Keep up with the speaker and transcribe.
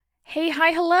Hey,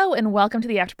 hi, hello, and welcome to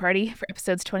the Afterparty for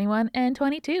episodes 21 and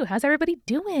 22. How's everybody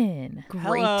doing?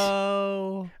 Great.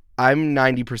 Hello. I'm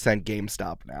 90%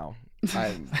 GameStop now.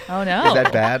 Oh no. Is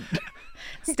that bad?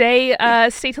 Stay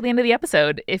till the end of the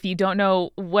episode if you don't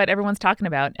know what everyone's talking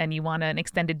about and you want an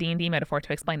extended D&D metaphor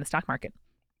to explain the stock market.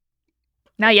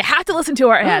 Now you have to listen to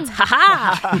our ads. Ha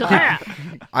ha!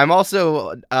 I'm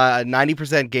also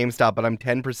 90% GameStop, but I'm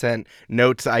 10%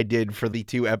 notes I did for the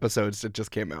 2 episodes that just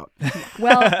came out.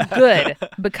 Well, good,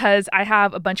 because I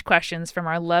have a bunch of questions from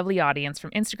our lovely audience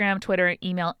from Instagram, Twitter,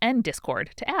 email, and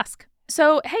Discord to ask.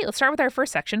 So, hey, let's start with our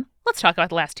first section. Let's talk about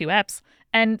the last 2 eps.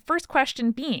 And first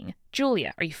question being,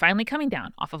 Julia, are you finally coming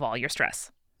down off of all your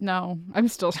stress? No, I'm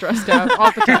still stressed out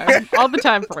all the time. All the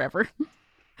time, forever.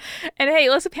 And hey,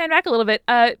 let's pan back a little bit.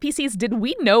 PCs, did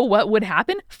we know what would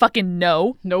happen? Fucking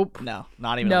no. Nope. No,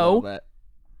 not even a little bit.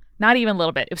 Not even a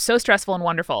little bit. It was so stressful and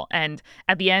wonderful. And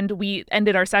at the end, we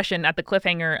ended our session at the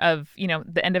cliffhanger of,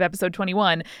 the end of episode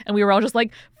 21. And we were all just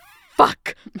like,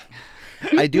 fuck.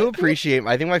 I do appreciate,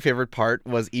 I think my favorite part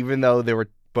was, even though there were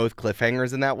both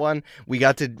cliffhangers in that one, we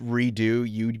got to redo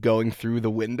you going through the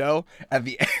window at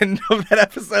the end of that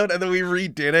episode, and then we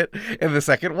redid it in the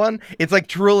second one. It's like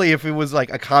truly if it was like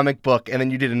a comic book and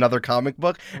then you did another comic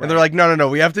book, and they're like, no,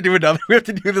 we have to do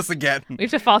this again. We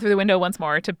have to fall through the window once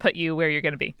more to put you where you're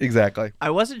going to be. Exactly.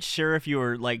 I wasn't sure if you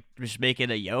were like just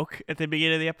making a joke at the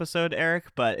beginning of the episode, Eric,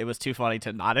 but it was too funny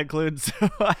to not include, so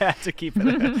I had to keep it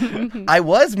in. I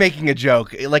was making a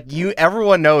joke. Like,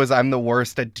 everyone knows I'm the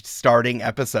worst at starting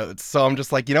episodes. So I'm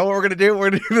just like, you know what we're going to do?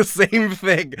 We're going to do the same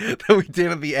thing that we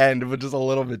did at the end, but just a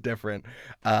little bit different.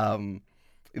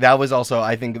 That was also,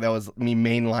 I think that was me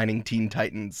mainlining Teen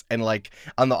Titans, and like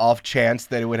on the off chance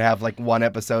that it would have like one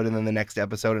episode and then the next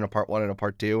episode and a part 1 and a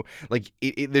part 2. Like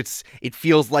it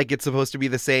feels like it's supposed to be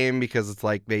the same because it's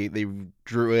like they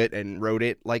drew it and wrote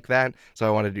it like that. So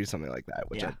I wanted to do something like that,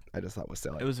 which I just thought was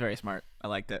silly. It was very smart. I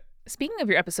liked it. Speaking of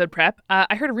your episode prep,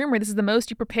 I heard a rumor this is the most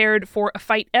you prepared for a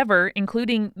fight ever,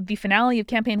 including the finale of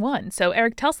Campaign 1. So,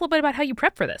 Eric, tell us a little bit about how you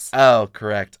prep for this. Oh,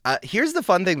 correct. Here's the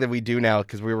fun thing that we do now,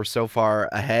 because we were so far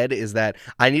ahead, is that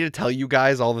I need to tell you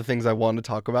guys all the things I want to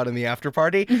talk about in the after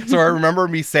party. So I remember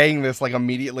me saying this like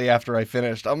immediately after I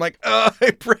finished. I'm like, oh,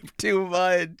 I prepped too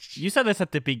much. You said this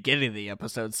at the beginning of the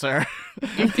episode, sir.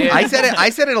 You did. I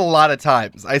said it a lot of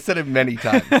times. I said it many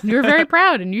times. You were very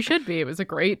proud, and you should be. It was a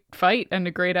great fight and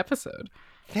a great episode.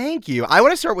 Thank you. I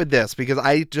want to start with this because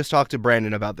I just talked to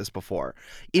Brandon about this before.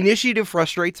 Initiative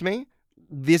frustrates me.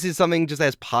 This is something just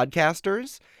as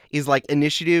podcasters is like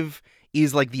initiative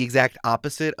is like the exact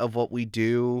opposite of what we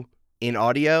do in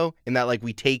audio, in that like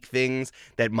we take things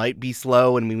that might be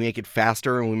slow and we make it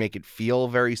faster and we make it feel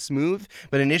very smooth.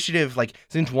 But initiative, like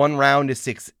since one round is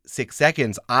six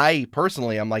seconds, I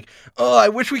personally am like, oh, I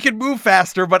wish we could move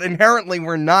faster, but inherently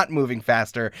we're not moving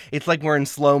faster. It's like we're in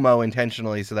slow-mo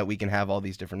intentionally so that we can have all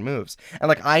these different moves. And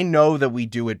like I know that we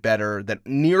do it better than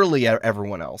nearly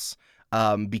everyone else.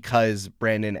 Because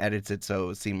Brandon edits it so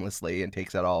seamlessly and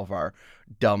takes out all of our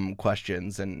dumb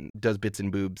questions and does bits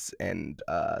and boobs and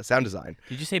sound design.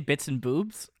 Did you say bits and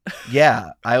boobs?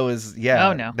 Yeah, yeah.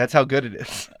 Oh, no. That's how good it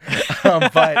is.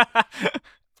 But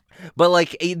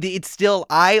like it's still,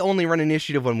 I only run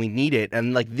initiative when we need it,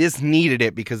 and like this needed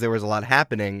it because there was a lot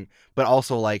happening, but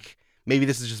also like maybe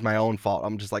this is just my own fault.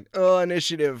 I'm just like, oh,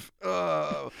 initiative.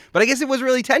 Oh. But I guess it was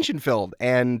really tension filled,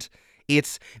 and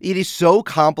it is so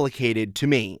complicated to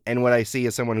me, and what I see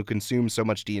as someone who consumes so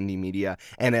much D&D media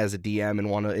and as a DM and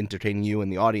want to entertain you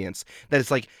and the audience, that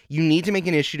it's like you need to make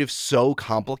initiative so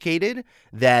complicated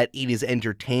that it is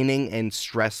entertaining and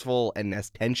stressful and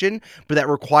has tension, but that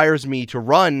requires me to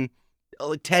run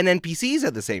like 10 NPCs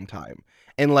at the same time.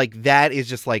 And like that is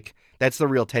just like, that's the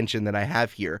real tension that I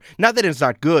have here. Not that it's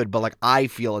not good, but like I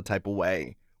feel a type of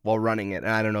way while running it,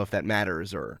 and I don't know if that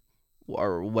matters or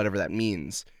whatever that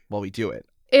means while we do it.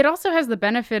 It also has the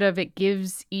benefit of it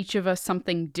gives each of us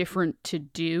something different to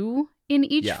do in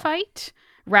each fight,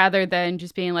 rather than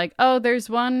just being like, oh, there's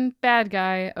one bad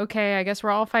guy. Okay, I guess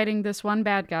we're all fighting this one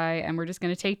bad guy, and we're just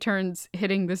going to take turns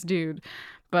hitting this dude.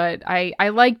 But I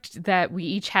liked that we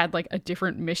each had like a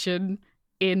different mission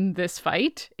in this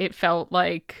fight. It felt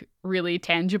like really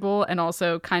tangible, and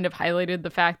also kind of highlighted the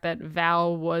fact that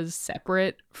Val was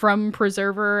separate from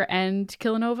Preserver and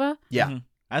Killanova. Yeah. Mm-hmm.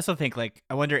 I also think, like,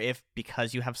 I wonder if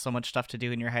because you have so much stuff to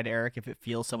do in your head, Eric, if it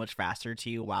feels so much faster to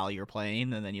you while you're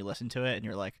playing, and then you listen to it and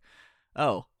you're like,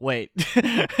 oh, wait.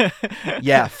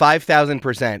 Yeah,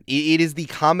 5,000%. It is the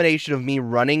combination of me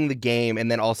running the game and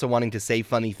then also wanting to say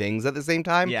funny things at the same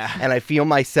time. Yeah. And I feel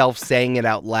myself saying it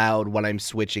out loud when I'm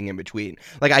switching in between.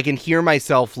 Like, I can hear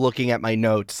myself looking at my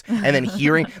notes and then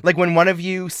hearing, like, when one of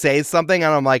you says something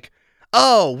and I'm like,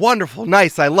 oh, wonderful,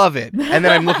 nice, I love it. And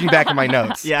then I'm looking back at my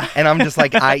notes. Yeah. And I'm just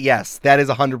like, yes, that is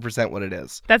 100% what it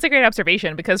is. That's a great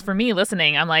observation because for me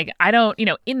listening, I'm like, I don't,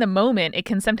 in the moment, it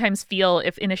can sometimes feel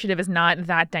if initiative is not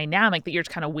that dynamic that you're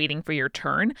just kind of waiting for your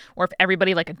turn. Or if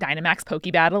everybody, like a Dynamax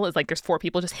Poke Battle, is like there's 4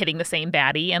 people just hitting the same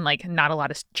baddie and like not a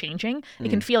lot is changing. It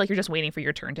can feel like you're just waiting for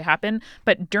your turn to happen.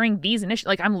 But during these initiatives,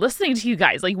 like I'm listening to you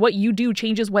guys, like what you do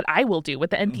changes what I will do. What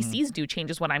the NPCs do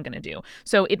changes what I'm going to do.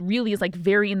 So it really is like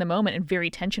very in the moment and very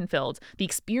tension filled, the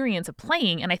experience of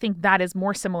playing. And I think that is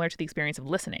more similar to the experience of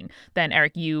listening than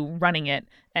Eric, you running it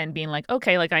and being like,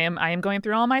 okay, like I am going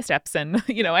through all my steps and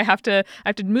I have to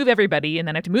move everybody and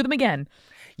then I have to move them again.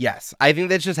 Yes, I think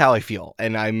that's just how I feel,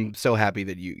 and I'm so happy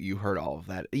that you heard all of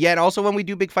that. Yeah, and also when we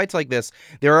do big fights like this,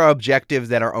 there are objectives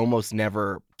that are almost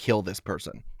never kill this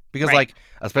person. Because, like,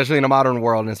 especially in a modern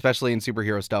world, and especially in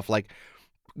superhero stuff, like,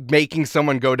 making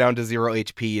someone go down to 0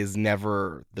 HP is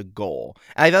never the goal.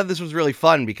 And I thought this was really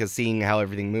fun because seeing how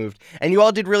everything moved. And you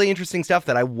all did really interesting stuff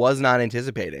that I was not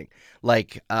anticipating.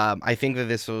 Like, I think that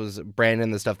this was,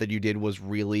 Brandon, the stuff that you did was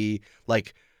really,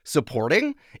 like,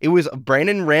 supporting. It was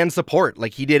Brandon ran support,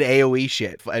 like he did AoE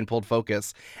shit and pulled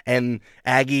focus, and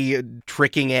Aggie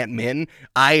tricking Aunt Min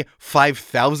I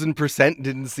 5,000%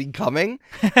 didn't see coming.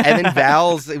 And then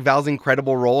Val's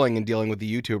incredible rolling and dealing with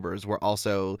the YouTubers were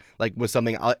also like was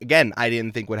something again I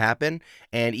didn't think would happen,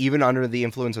 and even under the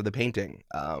influence of the painting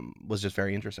was just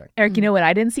very interesting. Eric, you know what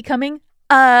I didn't see coming?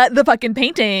 The fucking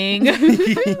painting.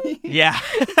 Yeah.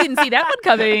 Didn't see that one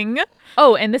coming.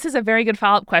 Oh, and this is a very good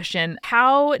follow-up question.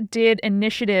 How did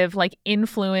initiative like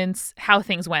influence how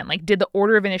things went? Like, did the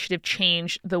order of initiative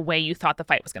change the way you thought the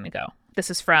fight was going to go? This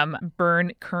is from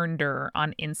Bern Kernder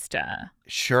on Insta.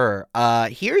 Sure.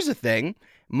 Here's the thing.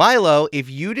 Milo, if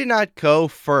you did not go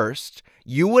first,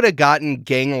 you would have gotten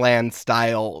Gangland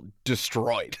style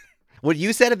destroyed. What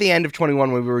you said at the end of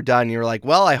 21 when we were done, you were like,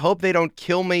 well, I hope they don't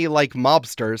kill me like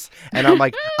mobsters. And I'm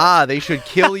like, they should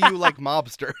kill you like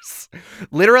mobsters.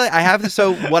 Literally, I have this.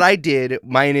 So what I did,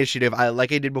 my initiative,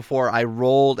 like I did before, I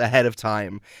rolled ahead of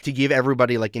time to give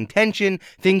everybody like intention,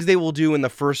 things they will do in the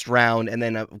first round, and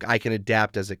then I can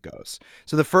adapt as it goes.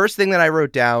 So the first thing that I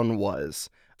wrote down was,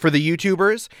 for the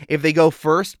YouTubers, if they go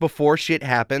first before shit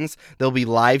happens, they'll be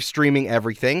live streaming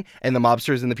everything, and the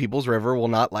mobsters in the People's River will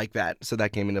not like that, so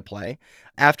that came into play.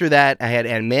 After that, I had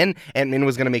Aunt Min. Aunt Min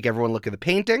was going to make everyone look at the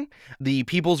painting. The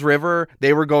People's River,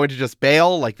 they were going to just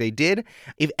bail like they did.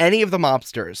 If any of the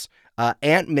mobsters,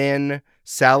 Aunt Min,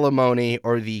 Salamone,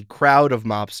 or the crowd of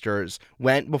mobsters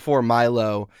went before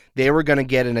Milo, they were going to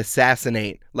get an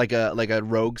assassinate, like a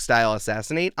rogue style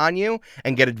assassinate on you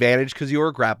and get advantage because you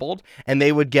were grappled. And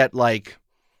they would get like,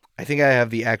 I think I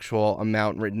have the actual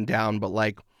amount written down, but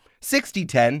like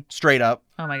 60-10 straight up.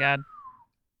 Oh my God.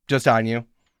 Just on you.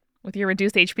 With your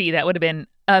reduced HP, that would have been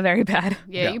very bad.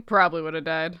 Yeah, you probably would have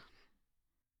died.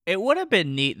 It would have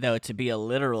been neat, though, to be a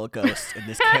literal ghost in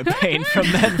this campaign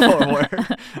from then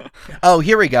forward. Oh,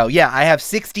 here we go. Yeah, I have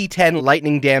 60-10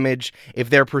 lightning damage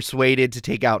if they're persuaded to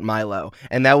take out Milo.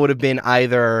 And that would have been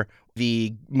either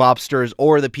the mobsters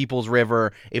or the People's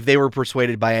River. If they were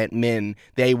persuaded by Aunt Min,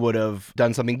 they would have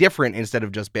done something different instead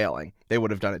of just bailing. They would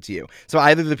have done it to you. So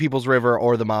either the People's River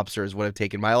or the mobsters would have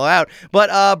taken Milo out.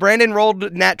 But Brandon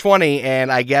rolled nat 20,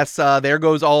 and I guess there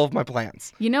goes all of my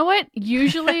plans. You know what?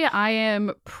 Usually I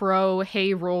am pro,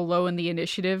 hey, roll low in the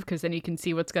initiative, because then you can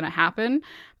see what's going to happen.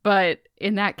 But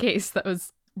in that case, that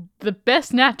was the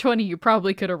best nat 20 you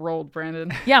probably could have rolled,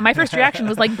 Brandon. Yeah, my first reaction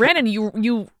was like, Brandon,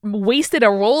 you wasted a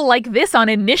roll like this on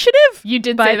initiative? You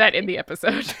did say that in the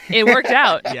episode. It worked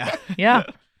out. Yeah. Yeah.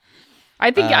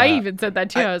 I think I even said that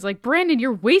too. I was like, Brandon,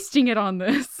 you're wasting it on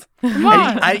this. Come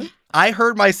on. I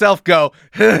heard myself go,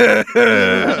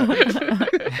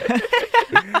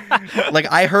 like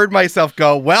I heard myself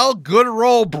go, well, good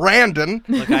roll, Brandon.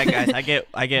 Look, guys,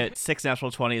 I get 6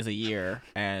 natural 20s a year,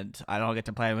 and I don't get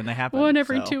to play them when they happen. One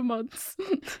every 2 months.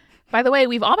 By the way,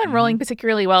 we've all been rolling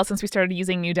particularly well since we started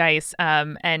using new dice,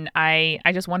 and I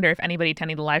just wonder if anybody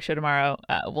attending the live show tomorrow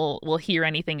will hear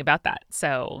anything about that.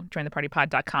 So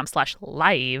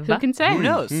jointhepartypod.com/live. Who can say? Who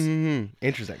knows? Mm-hmm.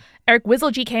 Interesting. Eric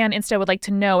WizzleGK on Insta would like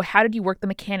to know, how did you work the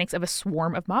mechanics of a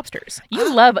swarm of mobsters?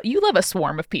 You love a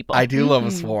swarm of people. I do love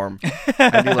a swarm.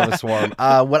 I do love a swarm.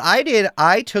 What I did,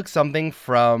 I took something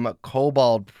from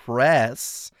Kobold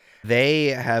Press. They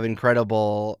have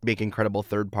make incredible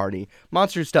third-party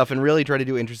monster stuff and really try to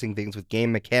do interesting things with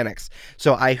game mechanics.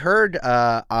 So I heard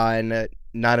on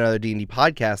Not Another D&D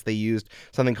Podcast, they used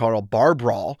something called a bar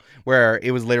brawl, where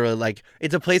it was literally like,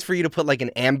 it's a place for you to put like an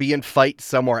ambient fight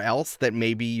somewhere else that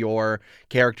maybe your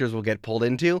characters will get pulled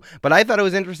into. But I thought it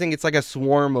was interesting. It's like a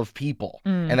swarm of people.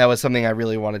 And that was something I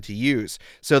really wanted to use.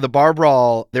 So the bar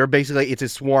brawl, it's a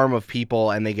swarm of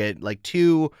people, and they get like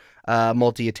 2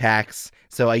 multi-attacks.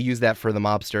 So I use that for the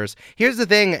mobsters. Here's the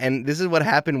thing, and this is what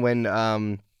happened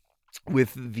when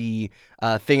with the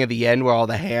thing at the end where all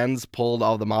the hands pulled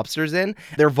all the mobsters in.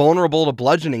 They're vulnerable to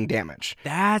bludgeoning damage.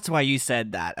 That's why you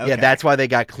said that. Okay. Yeah, that's why they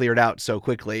got cleared out so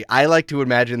quickly. I like to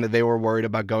imagine that they were worried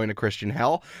about going to Christian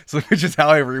hell, so which is how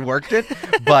I reworked it.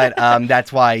 But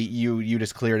that's why you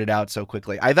just cleared it out so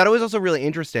quickly. I thought it was also really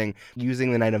interesting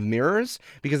using the Knight of Mirrors,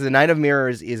 because the Knight of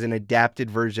Mirrors is an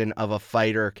adapted version of a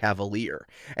fighter cavalier.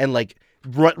 And like,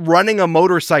 running a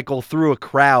motorcycle through a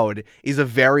crowd is a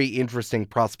very interesting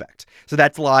prospect. So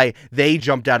that's why they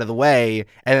jumped out of the way,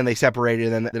 and then they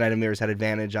separated, and then the Knight of Mirrors had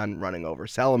advantage on running over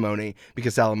Salamone,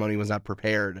 because Salamone was not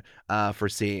prepared for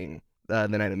seeing the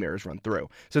Knight of Mirrors run through.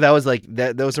 So that was like,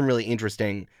 that was some really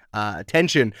interesting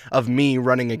tension of me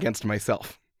running against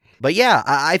myself. But yeah,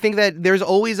 I think that there's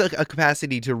always a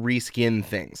capacity to reskin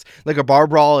things. Like a bar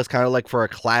brawl is kind of like for a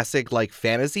classic like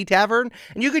fantasy tavern,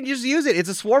 and you can just use it. It's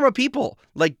a swarm of people.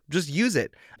 Like, just use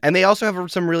it. And they also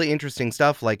have some really interesting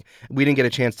stuff. Like, we didn't get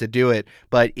a chance to do it,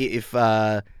 but if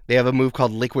they have a move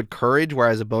called Liquid Courage, where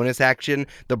as a bonus action,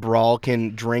 the brawl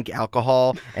can drink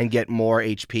alcohol and get more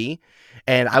HP.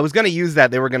 And I was going to use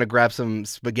that. They were going to grab some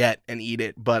spaghetti and eat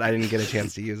it, but I didn't get a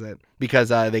chance to use it because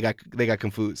they got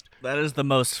confused. That is the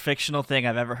most fictional thing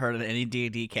I've ever heard in any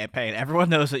D&D campaign. Everyone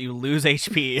knows that you lose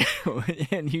HP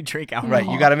and you drink alcohol. Right,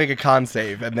 you got to make a con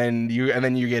save, and then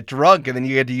you get drunk, and then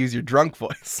you get to use your drunk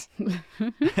voice.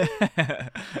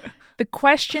 The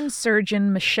question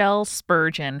surgeon Michelle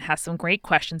Spurgeon has some great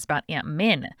questions about Aunt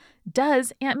Min.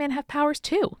 Does Aunt Min have powers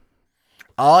too?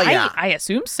 Oh yeah, I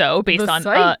assume so, based on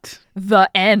The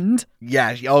end.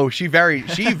 Yeah. She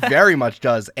very much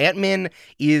does. Ant-Man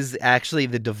is actually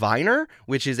the Diviner,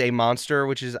 which is a monster,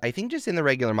 which is, I think, just in the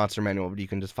regular monster manual, but you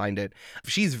can just find it.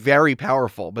 She's very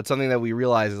powerful, but something that we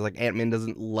realize is like Ant-Man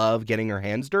doesn't love getting her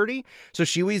hands dirty, so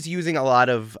she was using a lot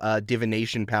of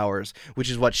divination powers, which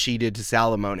is what she did to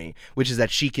Salamone, which is that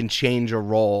she can change a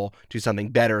roll to something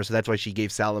better. So that's why she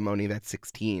gave Salamone that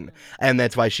 16, and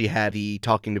that's why she had the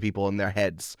talking to people in their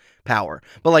heads power.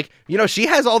 But like, she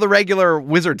has all the regular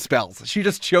wizard spells. She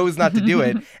just chose not to do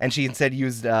it, and she instead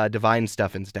used divine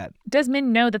stuff instead. Does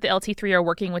Min know that the LT3 are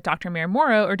working with Dr. Mayor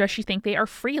Morrow, or does she think they are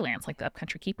freelance like the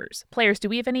Upcountry Keepers? Players, do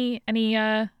we have any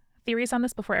theories on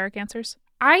this before Eric answers?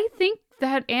 I think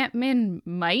that Aunt Min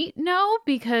might know,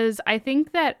 because I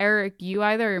think that, Eric, you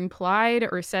either implied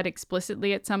or said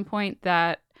explicitly at some point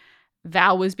that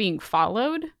Val was being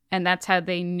followed, and that's how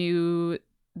they knew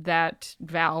that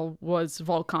Val was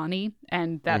Volcani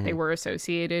and that they were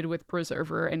associated with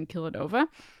Preserver and Killanova.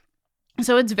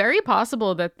 So it's very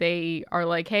possible that they are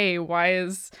like, hey, why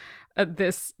is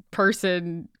this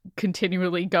person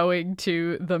continually going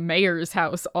to the mayor's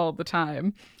house all the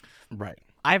time? Right.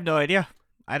 I have no idea.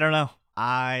 I don't know.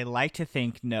 I like to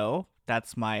think no.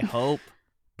 That's my hope.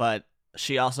 But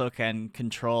she also can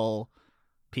control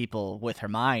people with her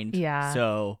mind. Yeah.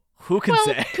 So who can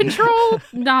say? Control?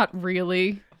 Not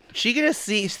really. She gonna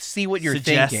see what you're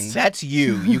Suggest. thinking. That's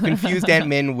you. You confused Aunt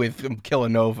Min with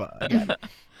Killanova again.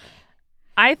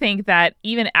 I think that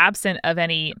even absent of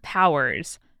any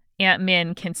powers, Aunt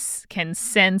Min can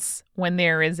sense when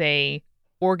there is a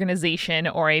organization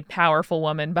or a powerful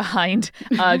woman behind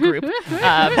a group. And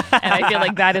I feel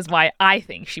like that is why I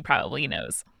think she probably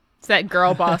knows. It's that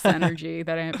girl boss energy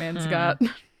that Aunt Min's got.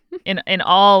 In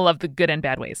all of the good and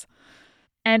bad ways.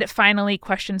 And finally,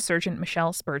 question Surgeon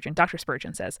Michelle Spurgeon. Dr.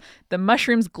 Spurgeon says, the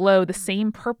mushrooms glow the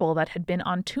same purple that had been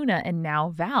on Tuna and now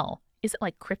Val. Is it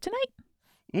like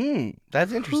kryptonite?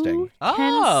 That's interesting.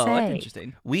 Can say? That's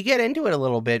interesting. We get into it a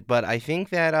little bit, but I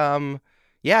think that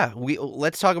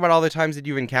let's talk about all the times that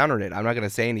you've encountered it. I'm not going to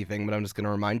say anything, but I'm just going to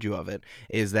remind you of it.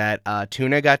 Is that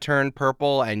Tuna got turned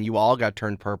purple, and you all got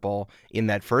turned purple in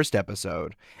that first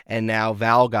episode, and now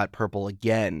Val got purple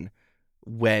again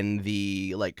when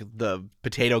the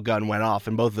potato gun went off,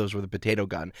 and both of those were the potato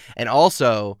gun. And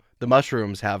also the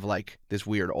mushrooms have like this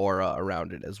weird aura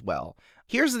around it as well.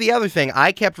 Here's the other thing.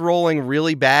 I kept rolling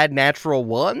really bad natural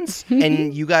ones,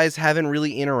 and you guys haven't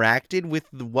really interacted with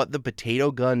what the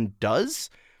potato gun does.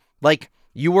 Like,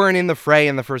 you weren't in the fray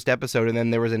in the first episode, and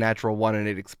then there was a natural one and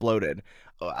it exploded.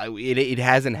 It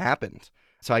hasn't happened.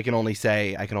 So I can only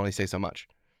say so much.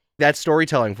 that's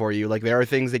storytelling for you. Like, there are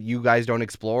things that you guys don't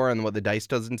explore and what the dice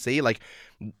doesn't see. Like,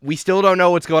 we still don't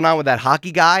know what's going on with that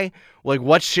hockey guy. Like,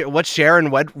 what's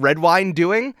Sharon Redwine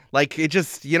doing? Like, it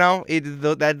just,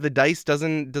 the dice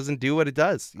doesn't do what it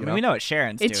does. I mean, we know what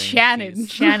Sharon's doing. It's Shannon.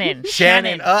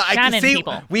 Shannon. I can see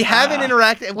people. we haven't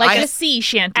interacted. Like a sea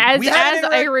shanty. As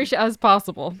Irish as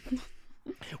possible.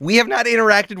 We have not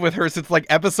interacted with her since like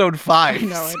episode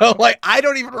 5. So like I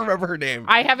don't even remember her name.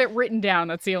 I have it written down.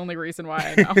 That's the only reason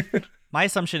why I know. My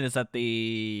assumption is that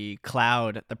the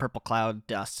purple cloud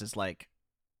dust is like,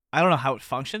 I don't know how it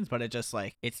functions, but it just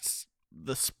like, it's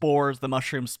the spores, the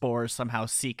mushroom spores somehow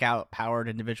seek out powered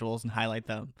individuals and highlight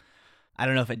them. I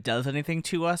don't know if it does anything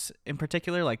to us in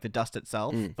particular, like the dust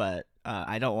itself, but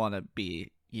I don't want to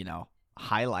be,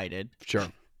 highlighted. Sure.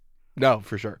 No,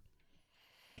 for sure.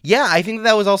 Yeah, I think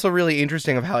that was also really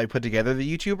interesting of how I put together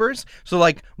the YouTubers. So,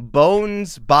 like,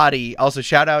 Bones Body, also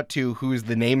shout out to who's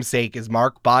the namesake is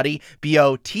Mark Body,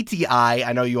 Botti.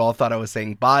 I know you all thought I was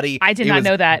saying Body. I did not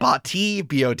know that. Botti,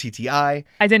 Botti. I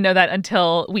didn't know that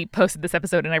until we posted this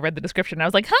episode and I read the description. And I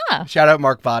was like, huh. Shout out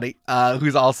Mark Body,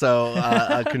 who's also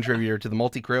a contributor to the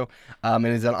multi-crew and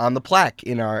is on the plaque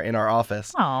in our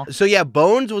office. Aww. So, yeah,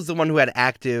 Bones was the one who had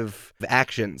active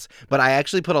actions, but I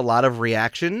actually put a lot of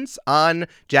reactions on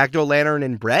Jack-O-Lantern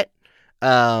and Brett,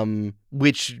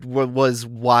 which was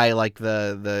why like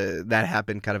the that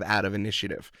happened kind of out of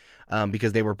initiative,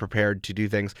 because they were prepared to do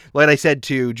things. What I said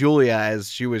to Julia as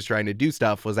she was trying to do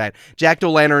stuff was that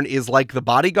Jack-O-Lantern is like the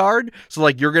bodyguard, so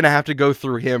like you're gonna have to go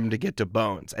through him to get to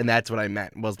Bones, and that's what I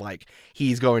meant was like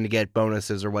he's going to get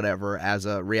bonuses or whatever as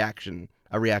a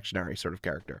reactionary sort of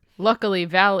character. Luckily,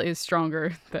 Val is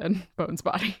stronger than Bones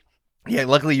Body. Yeah,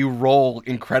 luckily you roll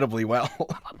incredibly well.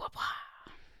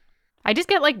 I just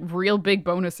get like real big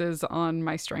bonuses on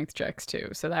my strength checks too,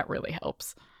 so that really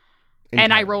helps.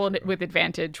 And I roll it with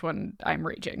advantage when I'm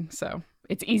raging, so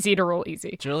it's easy to roll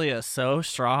easy. Julia's so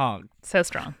strong. So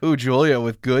strong. Ooh, Julia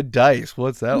with good dice.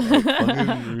 What's that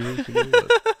like?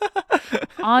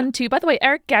 On to, by the way,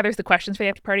 Eric gathers the questions for the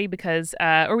after party because,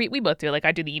 or we both do. Like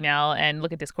I do the email and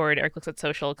look at Discord. Eric looks at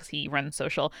social because he runs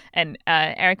social, and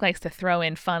Eric likes to throw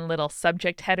in fun little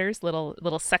subject headers,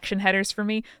 little section headers for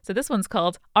me. So this one's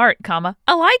called art,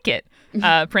 I like it.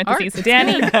 Parentheses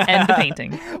Danny and the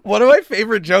painting. One of my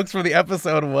favorite jokes from the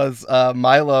episode was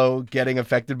Milo getting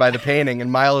affected by the painting,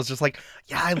 and Milo's just like,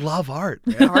 "Yeah, I love art.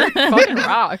 Man. Art fucking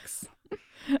rocks.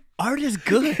 Art is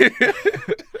good."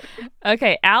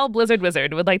 Okay, Al Blizzard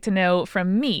Wizard would like to know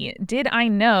from me, did I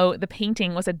know the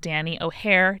painting was a Danny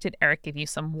O'Hare? Did Eric give you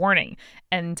some warning?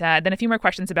 And then a few more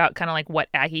questions about kind of like what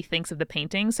Aggie thinks of the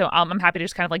painting. So I'm happy to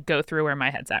just kind of like go through where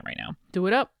my head's at right now. Do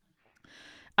it up.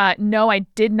 No, I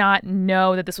did not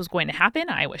know that this was going to happen.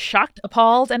 I was shocked,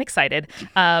 appalled, and excited.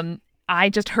 I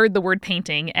just heard the word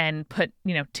painting and put,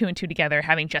 2 and 2 together,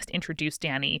 having just introduced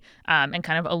Danny and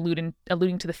kind of alluding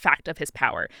to the fact of his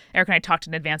power. Eric and I talked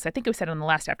in advance, I think we said on the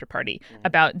last after party,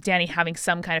 about Danny having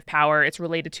some kind of power. It's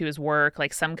related to his work,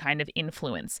 like some kind of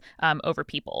influence over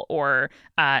people or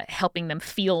helping them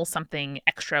feel something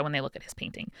extra when they look at his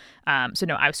painting. So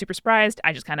no, I was super surprised.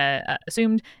 I just kind of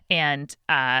assumed, and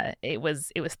it was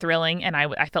thrilling, and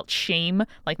I felt shame,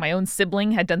 like my own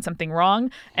sibling had done something wrong,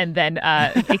 and then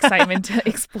excitement to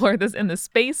explore this in the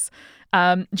space.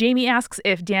 Jamie asks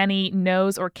if Danny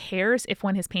knows or cares if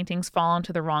one of his paintings fall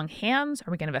into the wrong hands. Are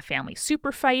we going to have a family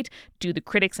super fight? Do the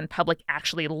critics and public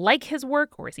actually like his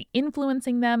work, or is he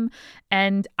influencing them?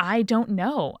 And I don't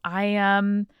know.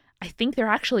 I think they're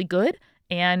actually good.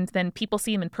 And then people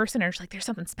see him in person and are just like, there's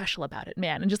something special about it,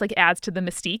 man. And just like adds to the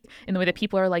mystique in the way that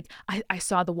people are like, I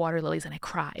saw the water lilies and I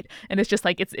cried. And it's just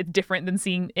like, it's different than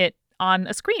seeing it on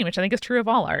a screen, which I think is true of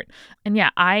all art. And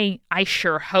yeah, I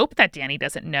sure hope that Danny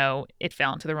doesn't know it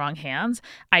fell into the wrong hands.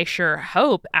 I sure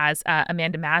hope, as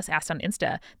Amanda Maz asked on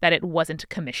Insta, that it wasn't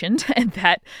commissioned and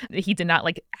that he did not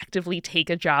like actively take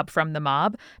a job from the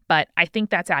mob. But I think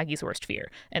that's Aggie's worst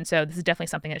fear. And so this is definitely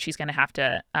something that she's going to have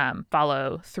to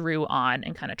follow through on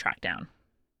and kind of track down.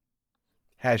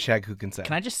 Hashtag who can say.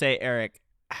 Can I just say, Eric,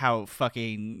 how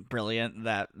fucking brilliant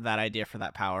that idea for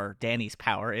that power, Danny's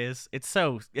power, is. It's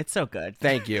so good.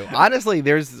 Thank you. Honestly,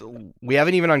 we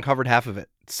haven't even uncovered half of it,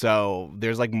 so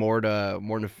there's like more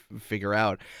to figure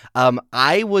out.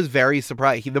 I was very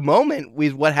surprised. The moment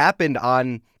with what happened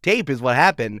on tape is what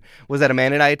happened was that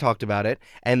Amanda and I had talked about it,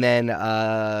 and then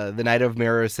the Knight of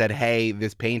Mirrors said, "Hey,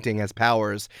 this painting has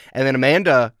powers," and then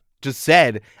Amanda just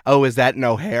said, "Oh, is that an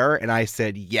O'Hare?" And I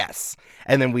said, "Yes."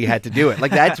 And then we had to do it.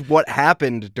 Like, that's what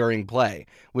happened during play,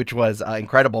 which was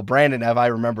incredible. Brandon, if I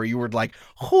remember, you were like,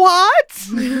 "What?"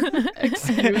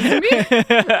 Excuse me?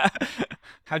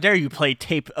 How dare you play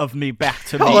tape of me back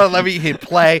to me? Hold on, let me hit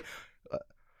play.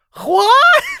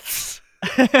 What?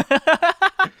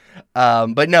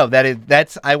 But no,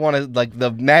 that's I want to like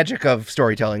the magic of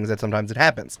storytelling is that sometimes it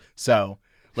happens. So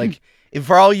like if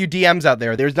for all you DMs out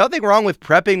there, there's nothing wrong with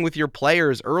prepping with your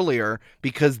players earlier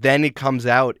because then it comes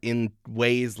out in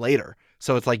ways later.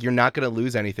 So it's like you're not going to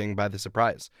lose anything by the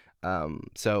surprise.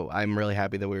 So I'm really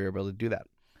happy that we were able to do that.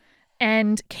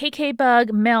 And KK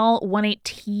Bug, Mel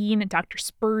 118, Dr.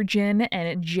 Spurgeon,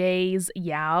 and Jazz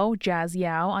Yao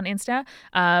on Insta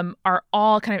are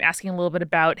all kind of asking a little bit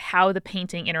about how the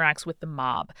painting interacts with the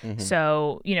mob. Mm-hmm.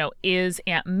 So, is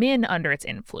Aunt Min under its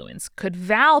influence? Could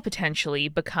Val potentially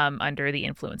become under the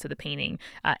influence of the painting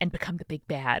and become the big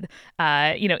bad?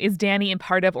 Is Danny in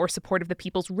part of or support of the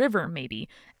People's River, maybe?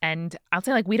 And I'll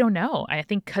say, we don't know. I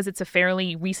think because it's a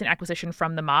fairly recent acquisition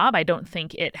from the mob, I don't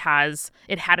think it had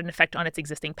an effect on its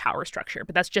existing power structure.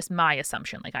 But that's just my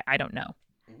assumption. I don't know.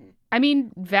 I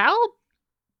mean, Val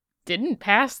didn't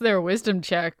pass their wisdom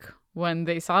check when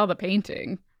they saw the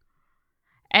painting.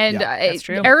 And that's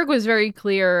true. Eric was very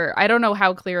clear. I don't know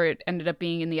how clear it ended up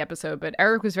being in the episode, but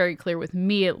Eric was very clear with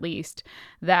me, at least,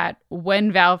 that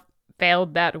when Val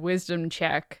failed that wisdom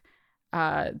check,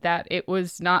 that it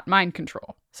was not mind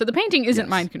control. So the painting isn't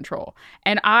mind control.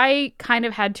 And I kind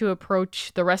of had to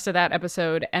approach the rest of that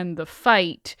episode and the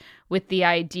fight with the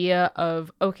idea of,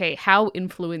 okay, how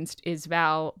influenced is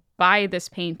Val by this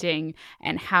painting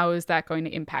and how is that going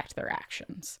to impact their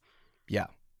actions? Yeah.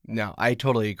 No, I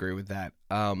totally agree with that.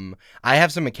 I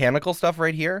have some mechanical stuff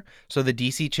right here. So the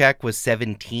DC check was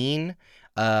 17,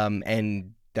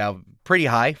 and pretty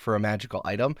high for a magical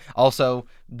item. Also,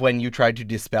 when Aggie tried to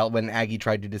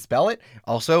dispel it,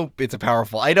 also, it's a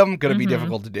powerful item, gonna be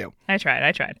difficult to do. I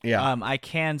tried. Yeah. I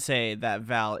can say that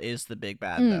Val is the big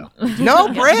bad, though.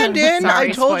 No, Brandon, Sorry,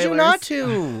 I told you spoilers. not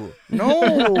to.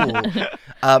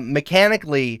 No.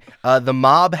 Mechanically, the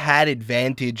mob had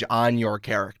advantage on your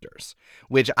characters,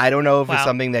 which I don't know if it's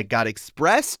something that got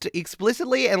expressed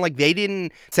explicitly, and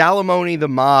Salamone, the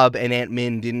mob, and Aunt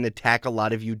Min didn't attack a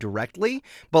lot of you directly,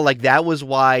 but that was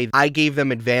why I gave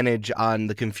them advantage on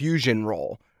the confusion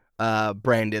roll,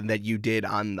 Brandon, that you did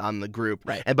on the group.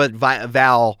 Right. But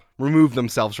Val removed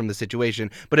themselves from the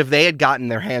situation, but if they had gotten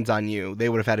their hands on you, they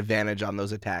would have had advantage on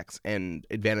those attacks and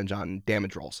advantage on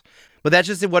damage rolls. But that's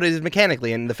just what it is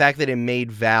mechanically, and the fact that it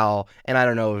made Val, and I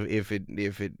don't know if it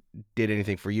did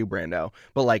anything for you, Brando,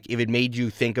 but if it made you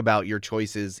think about your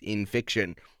choices in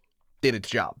fiction, did its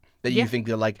job. That you think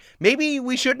that maybe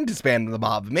we shouldn't disband the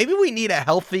mob. Maybe we need a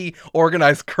healthy,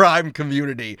 organized crime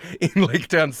community in Lake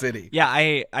Town City. Yeah,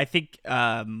 I think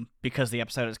because the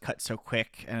episode is cut so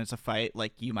quick and it's a fight,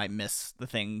 you might miss the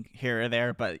thing here or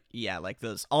there. But yeah,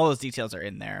 all those details are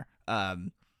in there.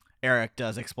 Eric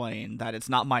does explain that it's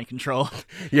not mind control.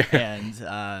 Yeah.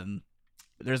 And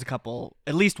there's a couple,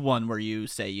 at least one where you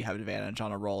say you have advantage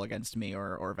on a roll against me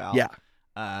or Val. Yeah.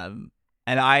 And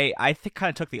I think kind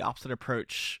of took the opposite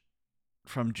approach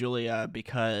from Julia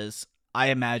because I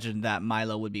imagined that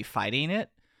Milo would be fighting it.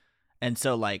 And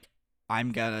so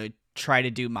I'm going to try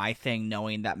to do my thing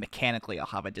knowing that mechanically I'll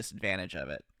have a disadvantage of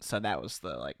it. So that was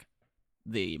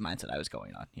the mindset I was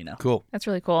going on, Cool. That's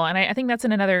really cool. And I think that's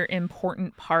another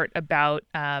important part about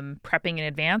prepping in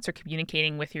advance or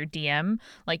communicating with your DM.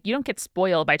 You don't get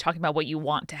spoiled by talking about what you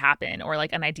want to happen or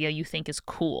an idea you think is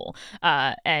cool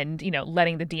and,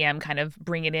 letting the DM kind of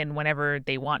bring it in whenever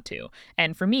they want to.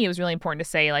 And for me, it was really important to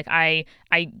say,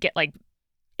 I get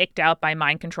icked out by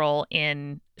mind control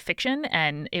in fiction,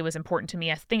 and it was important to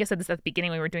me. I think I said this at the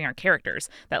beginning when we were doing our characters,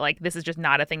 that this is just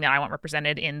not a thing that I want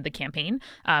represented in the campaign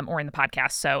or in the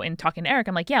podcast. So in talking to Eric,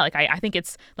 I'm I think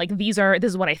it's this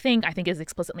is what I think is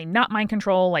explicitly not mind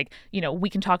control. We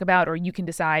can talk about, or you can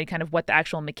decide kind of what the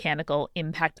actual mechanical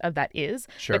impact of that is.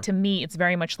 Sure. But to me, it's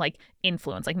very much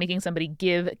influence, making somebody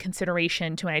give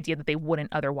consideration to an idea that they wouldn't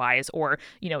otherwise, or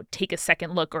take a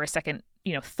second look or a second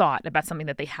thought about something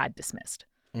that they had dismissed.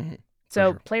 Mm-hmm.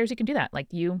 So players, you can do that.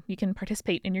 You can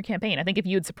participate in your campaign. I think if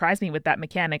you had surprised me with that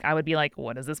mechanic, I would be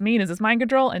what does this mean? Is this mind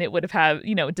control? And it would have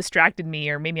distracted me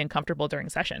or made me uncomfortable during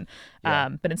session. Yeah.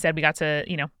 But instead we got to,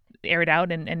 air it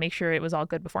out and make sure it was all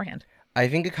good beforehand. I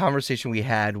think a conversation we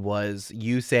had was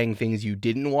you saying things you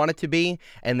didn't want it to be,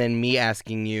 and then me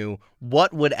asking you,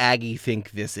 what would Aggie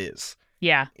think this is?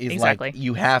 Yeah, exactly.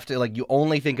 You have to, you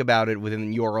only think about it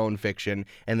within your own fiction,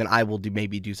 and then I will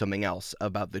maybe do something else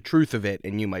about the truth of it,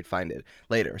 and you might find it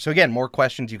later. So again, more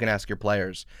questions you can ask your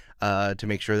players to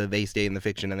make sure that they stay in the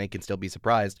fiction and they can still be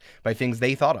surprised by things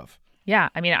they thought of. Yeah,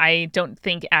 I mean, I don't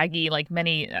think Aggie, like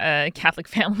many Catholic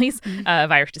families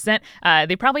of Irish descent,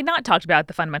 they probably not talked about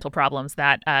the fundamental problems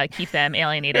that keep them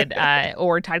alienated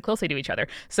or tied closely to each other.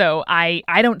 So I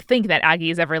don't think that Aggie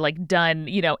has ever like done,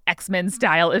 X-Men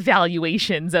style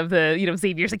evaluations of the,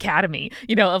 Xavier's Academy,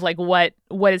 of like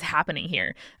what is happening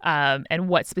here and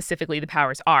what specifically the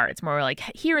powers are. It's more like,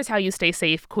 here is how you stay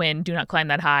safe, Quinn, do not climb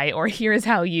that high, or here is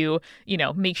how you,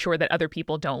 make sure that other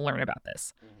people don't learn about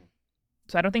this.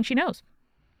 So I don't think she knows.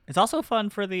 It's also fun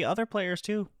for the other players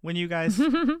too when you guys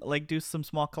like do some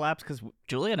small collabs, because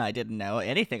Julia and I didn't know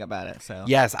anything about it. So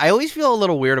Yes, I always feel a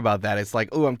little weird about that. It's like,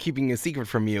 oh, I'm keeping a secret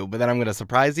from you, but then I'm going to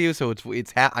surprise you. So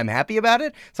I'm happy about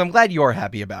it. So I'm glad you're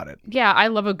happy about it. Yeah, I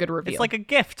love a good reveal. it's like a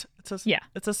gift.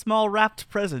 It's a small wrapped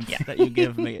present that you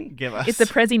give us. It's a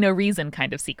Prezi no reason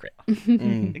kind of secret.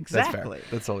 Exactly.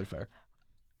 That's totally fair.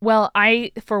 Well,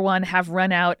 I, for one, have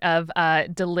run out of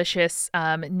delicious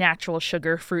natural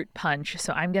sugar fruit punch,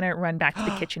 so I'm going to run back to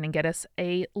the kitchen and get us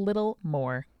a little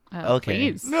more.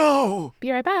 Okay. Please. No.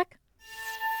 Be right back.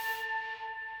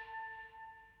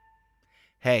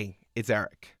 Hey, it's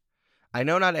Eric. I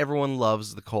know not everyone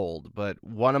loves the cold, but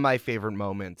one of my favorite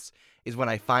moments is when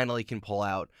I finally can pull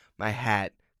out my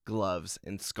hat, gloves,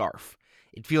 and scarf.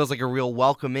 It feels like a real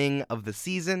welcoming of the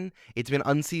season. It's been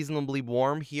unseasonably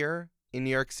warm here in New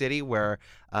York City, where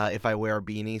if I wear a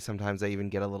beanie, sometimes I even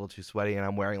get a little too sweaty and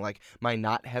I'm wearing like my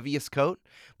not heaviest coat.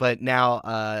 But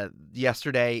now,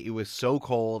 yesterday it was so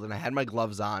cold and I had my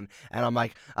gloves on and I'm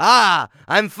like,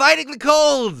 I'm fighting the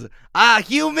cold.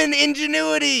 Human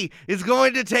ingenuity is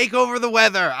going to take over the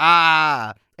weather.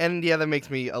 And yeah, that makes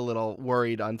me a little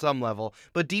worried on some level.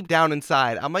 But deep down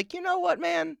inside, I'm like, you know what,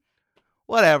 man?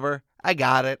 Whatever. I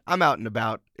got it. I'm out and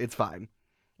about. It's fine.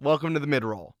 Welcome to the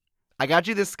mid-roll. I got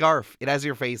you this scarf. It has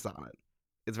your face on it.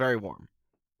 It's very warm.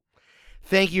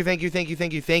 Thank you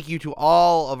to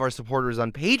all of our supporters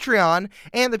on Patreon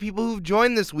and the people who've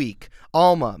joined this week.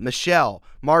 Alma, Michelle,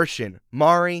 Martian,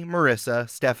 Mari, Marissa,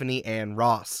 Stephanie, and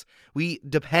Ross. We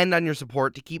depend on your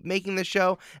support to keep making this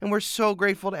show, and we're so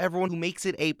grateful to everyone who makes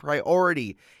it a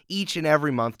priority each and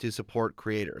every month to support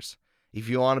creators. If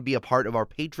you want to be a part of our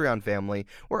Patreon family,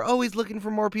 we're always looking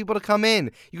for more people to come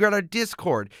in. You got our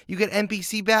Discord, you get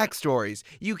NPC backstories,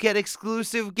 you get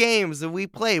exclusive games that we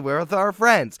play with our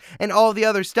friends, and all the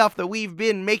other stuff that we've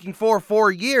been making for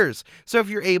 4 years. So if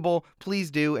you're able,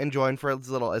 please do and join for as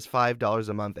little as $5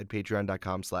 a month at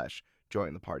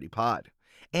patreon.com/jointhepartypod.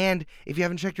 And if you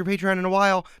haven't checked your Patreon in a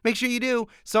while, make sure you do.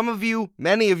 Some of you,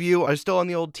 many of you, are still on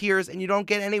the old tiers and you don't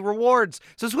get any rewards.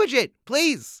 So switch it,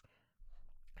 please.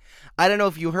 I don't know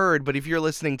if you heard, but if you're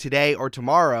listening today or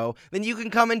tomorrow, then you can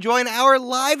come and join our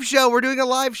live show. We're doing a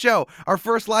live show, our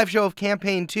first live show of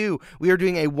Campaign 2. We are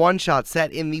doing a one-shot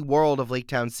set in the world of Lake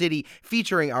Town City,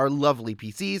 featuring our lovely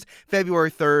PCs, February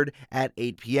 3rd at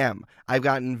 8 p.m. I've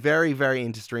gotten very, very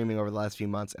into streaming over the last few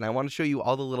months, and I want to show you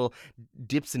all the little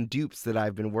dips and dupes that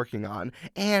I've been working on.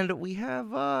 And we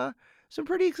have some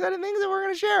pretty exciting things that we're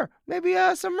going to share. Maybe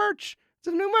some merch,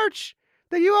 some new merch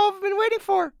that you all have been waiting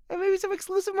for, and maybe some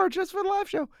exclusive merch just for the live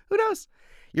show. Who knows?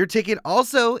 Your ticket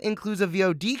also includes a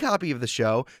VOD copy of the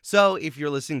show, so if you're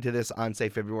listening to this on, say,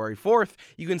 February 4th,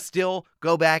 you can still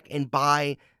go back and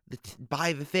buy the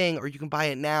thing, or you can buy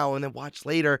it now and then watch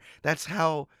later. That's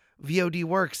how VOD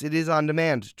works. It is on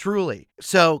demand, truly.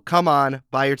 So come on,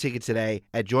 buy your ticket today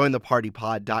at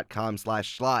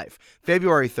jointhepartypod.com/live.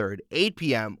 February 3rd, 8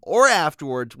 p.m. or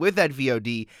afterwards with that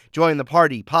VOD,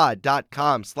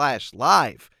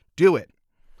 jointhepartypod.com/live. Do it.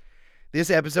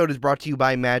 This episode is brought to you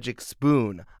by Magic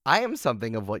Spoon. I am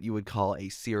something of what you would call a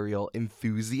cereal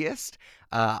enthusiast.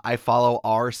 I follow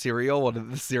our cereal, one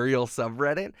of the cereal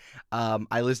subreddit.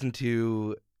 I listen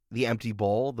to The Empty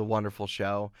Bowl, the wonderful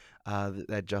show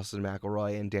that Justin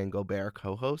McElroy and Dan Gobert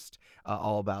co-host,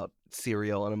 all about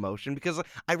cereal and emotion, because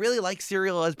I really like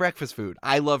cereal as breakfast food.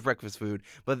 I love breakfast food,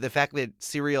 but the fact that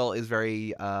cereal is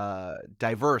very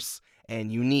diverse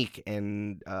and unique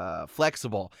and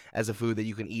flexible as a food that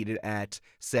you can eat it at,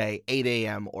 say, 8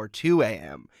 a.m. or 2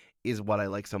 a.m. is what I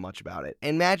like so much about it.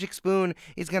 And Magic Spoon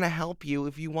is going to help you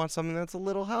if you want something that's a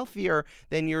little healthier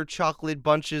than your chocolate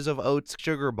bunches of oats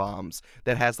sugar bombs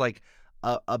that has like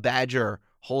a badger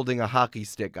holding a hockey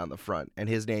stick on the front, and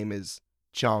his name is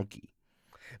Chonky.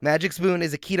 Magic Spoon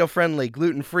is a keto-friendly,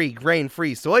 gluten-free,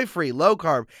 grain-free, soy-free,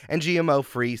 low-carb, and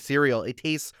GMO-free cereal. It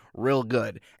tastes real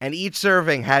good, and each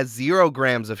serving has 0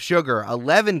 grams of sugar,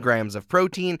 11 grams of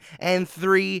protein, and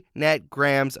 3 net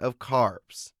grams of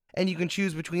carbs. And you can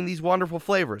choose between these wonderful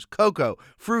flavors: cocoa,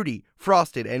 fruity,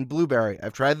 frosted, and blueberry.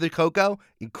 I've tried the cocoa,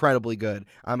 incredibly good.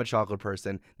 I'm a chocolate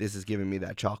person. This is giving me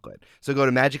that chocolate. So go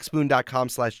to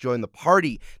magicspoon.com/join the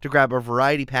party to grab a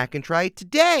variety pack and try it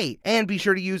today. And be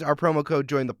sure to use our promo code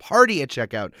join the party at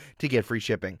checkout to get free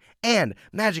shipping. And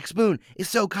Magic Spoon is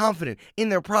so confident in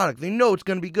their product. They know it's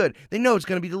going to be good. They know it's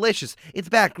going to be delicious. It's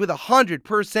backed with a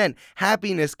 100%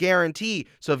 happiness guarantee.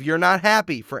 So if you're not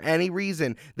happy for any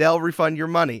reason, they'll refund your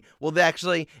money. Well,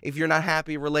 actually, if you're not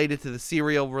happy related to the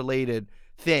cereal related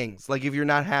things, like if you're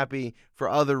not happy for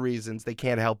other reasons, they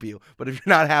can't help you. But if you're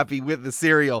not happy with the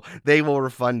cereal, they will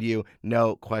refund you,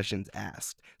 no questions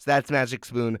asked. So that's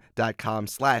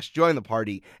magicspoon.com/join the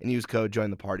party and use code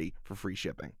join the party for free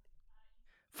shipping.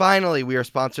 Finally, we are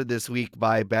sponsored this week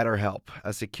by BetterHelp,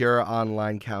 a secure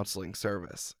online counseling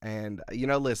service. And,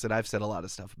 listen, I've said a lot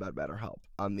of stuff about BetterHelp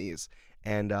on these.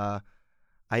 And, I'm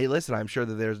sure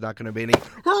that there's not going to be any...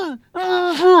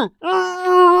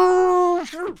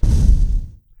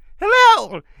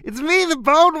 Hello! It's me, the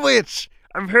Bone Witch!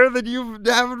 I've heard that you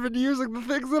haven't been using the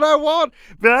things that I want,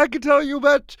 but I can tell you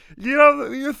about,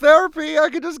 your therapy. I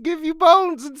can just give you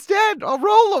bones instead. I'll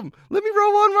roll them. Let me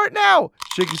roll one right now.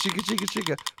 Shika, shika, shika,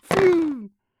 shika. Phew.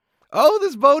 Oh,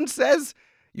 this bone says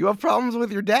you have problems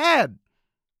with your dad.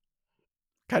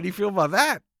 How do you feel about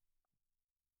that?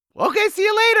 Okay, see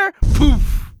you later.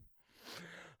 Poof.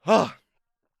 Oh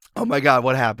my God,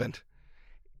 what happened?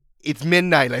 It's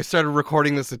midnight. I started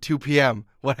recording this at 2 p.m.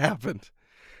 What happened?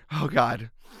 Oh, God,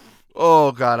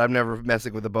 I'm never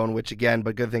messing with the Bone Witch again,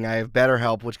 but good thing I have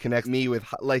BetterHelp, which connects me with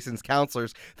licensed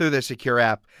counselors through their secure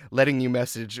app, letting you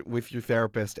message with your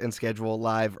therapist and schedule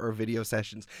live or video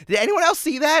sessions. Did anyone else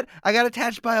see that? I got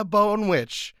attached by a Bone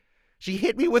Witch. She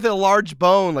hit me with a large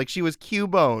bone like she was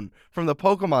Cubone from the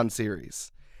Pokemon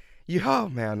series. Oh,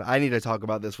 man, I need to talk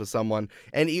about this with someone.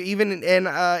 And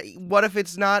what if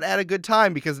it's not at a good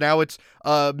time? Because now it's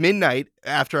midnight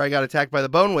after I got attacked by the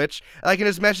Bone Witch. I can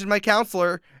just message my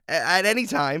counselor at any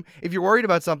time if you're worried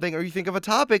about something or you think of a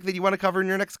topic that you want to cover in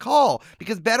your next call.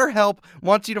 Because BetterHelp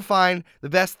wants you to find the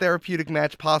best therapeutic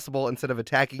match possible instead of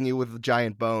attacking you with a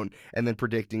giant bone and then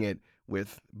predicting it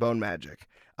with bone magic.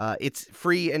 It's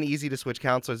free and easy to switch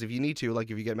counselors if you need to,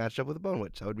 like if you get matched up with a Bone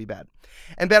Witch. That would be bad.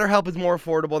 And BetterHelp is more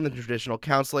affordable than traditional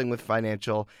counseling with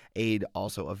financial aid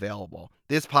also available.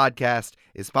 This podcast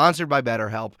is sponsored by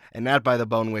BetterHelp and not by the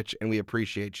Bone Witch, and we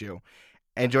appreciate you.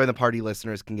 And Join the Party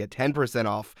listeners can get 10%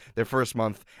 off their first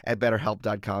month at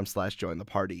betterhelp.com/join the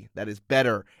party. That is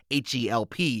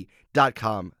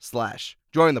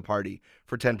betterhelp.com/join the party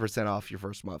for 10% off your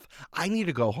first month. I need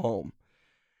to go home.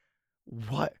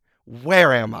 What?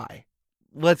 Where am I?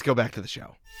 Let's go back to the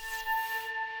show.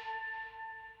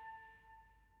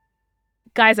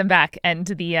 Guys, I'm back, and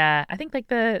I think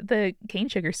the cane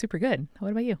sugar is super good. What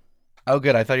about you? Oh,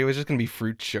 good. I thought it was just gonna be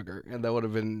fruit sugar, and that would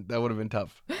have been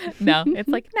tough. No, it's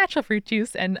like natural fruit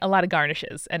juice and a lot of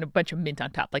garnishes and a bunch of mint on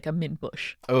top, like a mint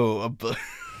bush. Oh,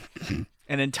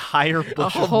 an entire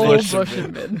bush. A whole bush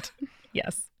of mint.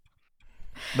 Yes.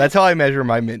 That's how I measure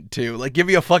my mint too. Like, give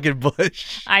me a fucking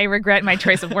bush. I regret my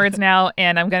choice of words now,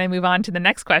 and I'm going to move on to the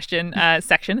next question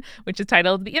section, which is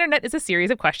titled "The Internet is a Series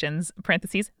of Questions,"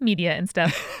 parentheses, media and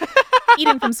stuff.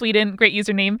 Eden from Sweden, great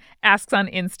username, asks on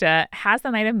Insta, has the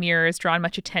Night of Mirrors drawn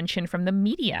much attention from the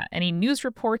media? Any news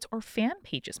reports or fan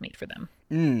pages made for them?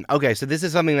 Okay, so this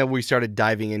is something that we started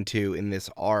diving into in this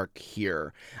arc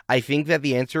here. I think that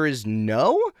the answer is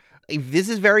no. This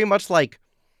is very much like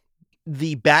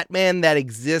the Batman that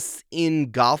exists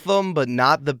in Gotham, but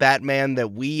not the Batman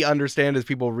that we understand as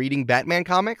people reading Batman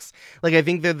comics. Like, I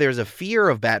think that there's a fear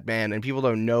of Batman and people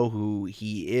don't know who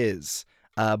he is.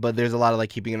 But there's a lot of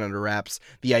like keeping it under wraps.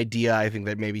 The idea, I think,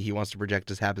 that maybe he wants to project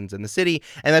just happens in the city,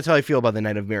 and that's how I feel about the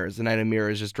Night of Mirrors. The Night of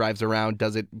Mirrors just drives around,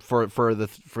 does it for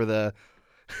the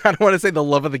I don't want to say the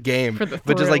love of the game,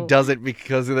 but just like does it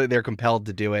because they're compelled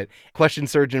to do it. Question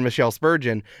surgeon Michelle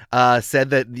Spurgeon said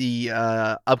that the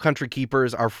Upcountry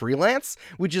Keepers are freelance,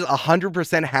 which is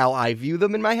 100% how I view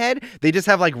them in my head. They just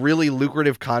have like really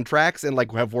lucrative contracts and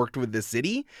like have worked with the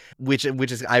city, which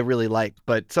is I really like.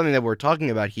 But something that we're talking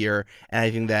about here, and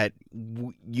I think that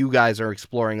you guys are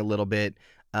exploring a little bit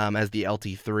as the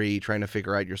LT3 trying to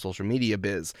figure out your social media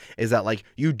biz, is that like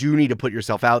you do need to put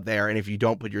yourself out there, and if you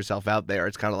don't put yourself out there,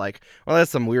 it's kind of like, well,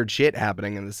 that's some weird shit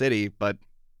happening in the city, but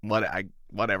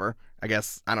whatever. I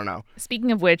guess, I don't know.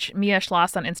 Speaking of which, Mia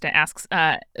Schloss on Insta asks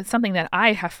something that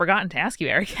I have forgotten to ask you,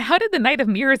 Eric. How did the Night of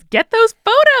Mirrors get those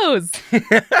photos?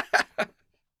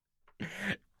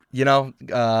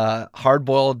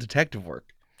 Hard-boiled detective work.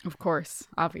 Of course,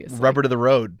 obviously. Rubber to the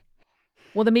road.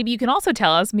 Well, then maybe you can also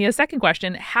tell us, Mia's second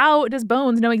question, how does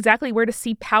Bones know exactly where to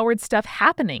see powered stuff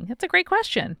happening? That's a great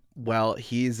question. Well,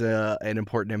 he's an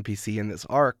important NPC in this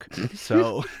arc,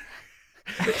 so...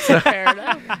 Fair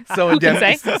enough. Who can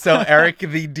say? So Eric,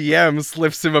 the DM,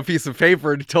 slips him a piece of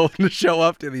paper and told him to show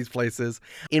up to these places.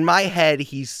 In my head,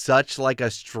 he's such like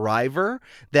a striver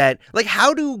that, like,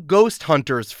 how do ghost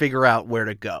hunters figure out where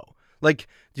to go? Like,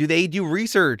 do they do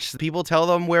research? People tell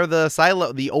them where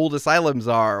the old asylums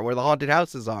are, where the haunted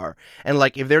houses are. And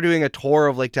like, if they're doing a tour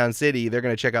of Lake Town City, they're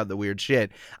going to check out the weird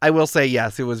shit. I will say,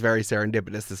 yes, it was very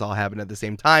serendipitous. This all happened at the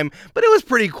same time, but it was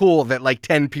pretty cool that like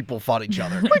 10 people fought each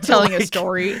other. We're telling a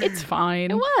story. It's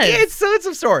fine. It was. It's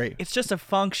a story. It's just a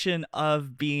function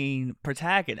of being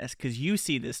protagonist, because you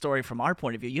see this story from our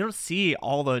point of view. You don't see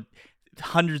all the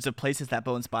hundreds of places that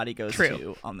Bones' body goes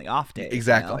to on the off days.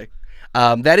 Exactly.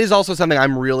 That is also something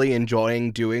I'm really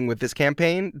enjoying doing with this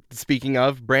campaign. Speaking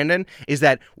of, Brandon, is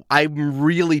that I'm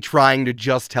really trying to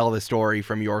just tell the story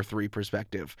from your three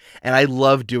perspective. And I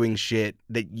love doing shit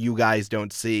that you guys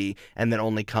don't see and then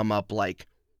only come up like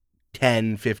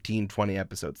 10, 15, 20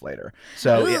 episodes later.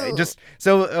 So that's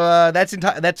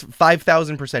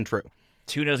 5,000% true.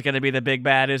 Tuna's going to be the big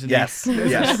bad, isn't Yes.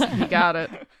 Yes. You got it.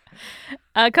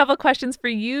 A couple questions for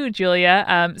you,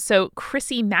 Julia. So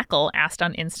Chrissy Mackle asked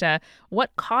on Insta,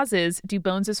 what causes do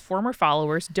Bones' former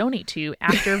followers donate to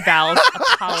after Val's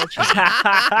apology?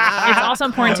 It's also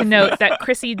important to note that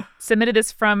Chrissy submitted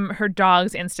this from her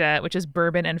dog's Insta, which is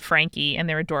Bourbon and Frankie, and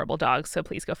they're adorable dogs, so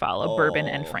please go follow Bourbon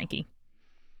and Frankie.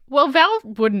 Well, Val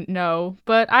wouldn't know,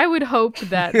 but I would hope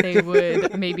that they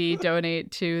would maybe donate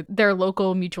to their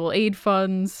local mutual aid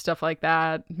funds, stuff like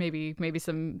that. Maybe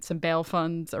some bail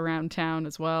funds around town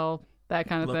as well, that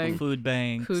kind of Local thing. food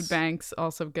banks. Food banks,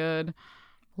 also good.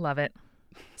 Love it.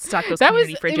 Stock those That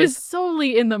community was fridges. It was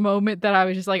solely in the moment that I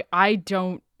was just like, I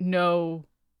don't know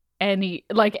any,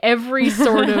 like, every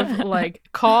sort of like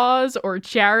cause or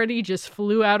charity just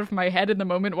flew out of my head in the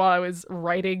moment while I was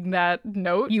writing that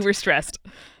note. You were stressed.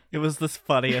 It was the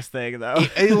funniest thing, though.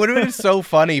 It would have been so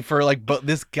funny for like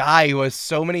this guy who has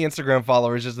so many Instagram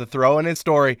followers just to throw in his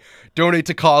story, donate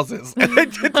to causes, and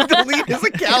then to delete his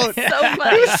account. So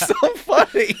funny. It was so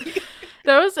funny.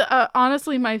 That was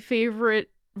honestly my favorite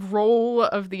role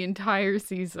of the entire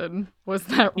season, was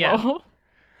that role.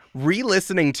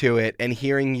 Re-listening to it and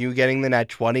hearing you getting the nat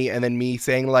 20 and then me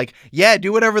saying like, yeah,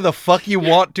 do whatever the fuck you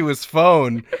want to his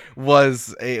phone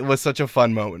was such a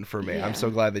fun moment for me. Yeah. I'm so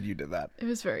glad that you did that. It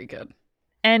was very good.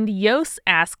 And Yos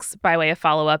asks, by way of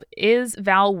follow-up, is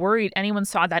Val worried anyone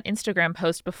saw that Instagram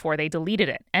post before they deleted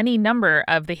it? Any number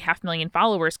of the 500,000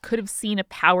 followers could have seen a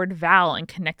powered Val and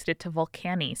connected it to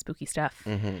Volcani. Spooky stuff.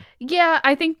 Mm-hmm. Yeah,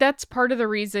 I think that's part of the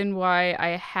reason why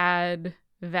I had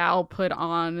Val put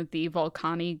on the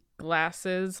Volcani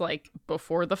glasses like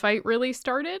before the fight really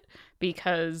started,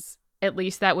 because at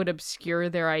least that would obscure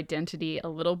their identity a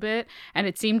little bit. And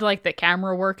it seemed like the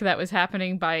camera work that was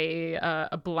happening by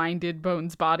a blinded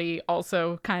Bones body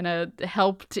also kind of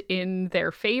helped in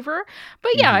their favor.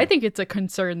 But yeah, I think it's a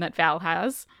concern that Val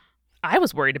has. I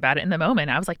was worried about it in the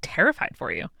moment. I was like terrified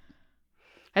for you.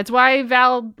 That's why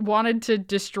Val wanted to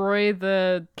destroy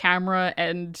the camera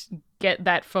and get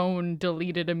that phone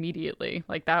deleted immediately.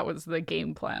 Like, that was the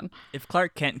game plan. If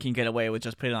Clark Kent can get away with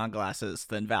just putting on glasses,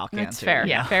 then Val can That's too. fair.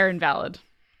 Yeah. Fair and valid.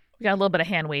 We got a little bit of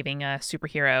hand-waving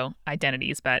superhero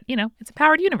identities, but, you know, it's a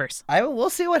powered universe. We'll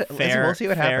see what Fair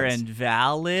happens. and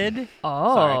valid.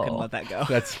 Oh. Sorry, I couldn't let that go.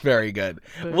 That's very good.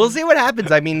 We'll see what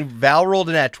happens. I mean, Val rolled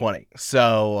a nat 20,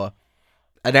 so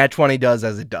a nat 20 does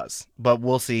as it does, but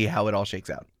we'll see how it all shakes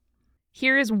out.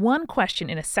 Here is one question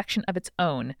in a section of its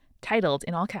own, titled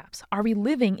in all caps, "Are we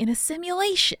living in a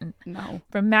simulation?" No.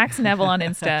 From Max Neville on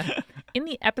Insta. In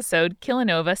the episode,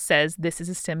 Killanova says this is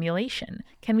a simulation.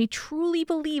 Can we truly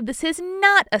believe this is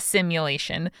not a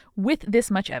simulation with this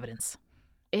much evidence?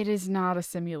 It is not a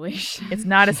simulation. It's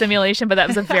not a simulation, but that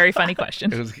was a very funny It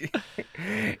question.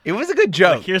 was a good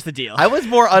joke. Look, here's the deal. I was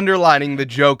more underlining the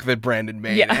joke that Brandon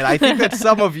made, Yeah. and I think that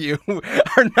some of you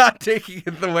are not taking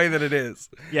it the way that it is.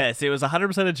 Yes, it was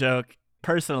 100% a joke.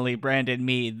 Personally, Brandon,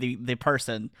 me, the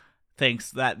person,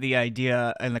 thinks that the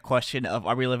idea and the question of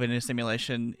are we living in a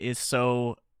simulation is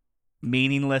so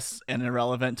meaningless and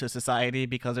irrelevant to society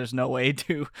because there's no way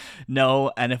to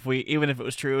know, and even if it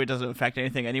was true, it doesn't affect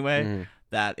anything anyway.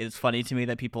 That it's funny to me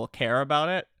that people care about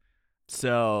it.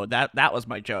 So that was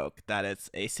my joke, that it's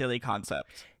a silly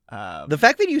concept. The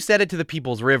fact that you said it to the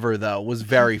People's River, though, was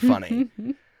very funny.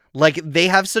 Like, they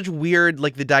have such weird,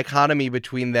 like, the dichotomy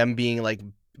between them being, like,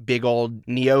 big old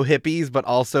neo-hippies, but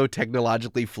also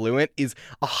technologically fluent is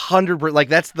 100%. Like,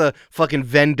 that's the fucking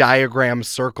Venn diagram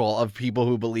circle of people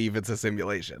who believe it's a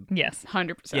simulation. Yes.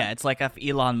 100%. Yeah, it's like if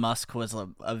Elon Musk was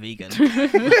a vegan.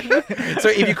 So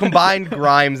if you combine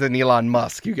Grimes and Elon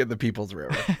Musk, you get the People's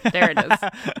River. There it is.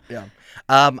 Yeah.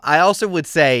 I also would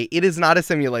say it is not a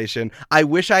simulation. I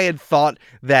wish I had thought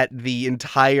that the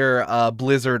entire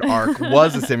Blizzard arc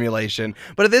was a simulation.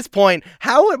 But at this point,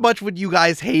 how much would you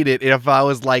guys hate it if I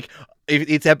was like, if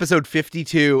it's episode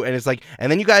 52 and it's like,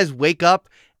 and then you guys wake up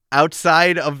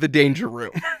outside of the danger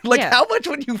room? Like, Yeah. how much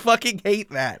would you fucking hate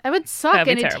that? That would suck, That'd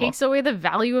be and it terrible. takes away the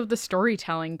value of the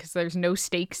storytelling because there's no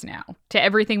stakes now. To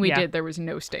everything we Yeah. did, there was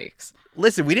no stakes.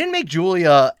 Listen, we didn't make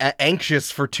Julia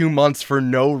anxious for 2 months for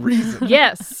no reason.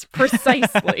 Yes,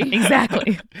 precisely.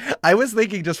 Exactly. I was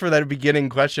thinking just for that beginning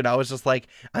question, I was just like,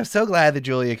 I'm so glad that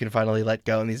Julia can finally let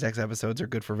go and these next episodes are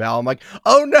good for Val. I'm like,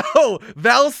 oh no,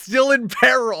 Val's still in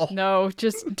peril. No,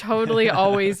 just totally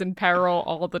always in peril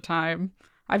all the time.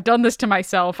 I've done this to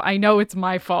myself. I know it's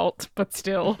my fault, but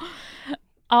still.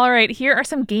 All right, here are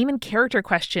some game and character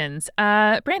questions.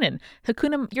 Brandon,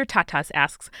 Hakuna Your Tatas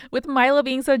asks, with Milo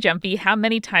being so jumpy, how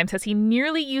many times has he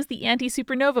nearly used the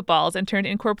anti-supernova balls and turned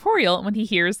incorporeal when he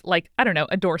hears, like, I don't know,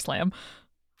 a door slam?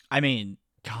 I mean,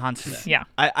 constant. Yeah.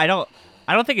 I don't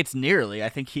think it's nearly. I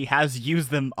think he has used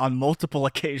them on multiple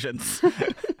occasions.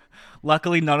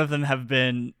 Luckily, none of them have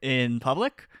been in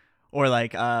public, or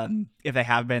like if they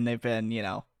have been, they've been,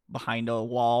 behind a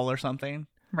wall or something.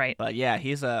 Right. But yeah,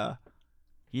 he's a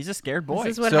scared boy.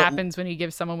 This is what So- happens when you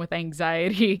give someone with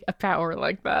anxiety a power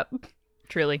like that.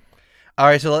 Truly. All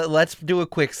right, so let's do a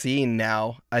quick scene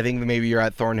now. I think that maybe you're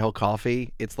at Thornhill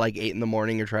Coffee. It's like 8 a.m.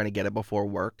 You're trying to get it before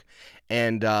work,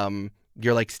 and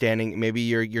you're like standing. Maybe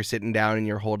you're sitting down and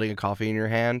you're holding a coffee in your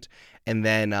hand, and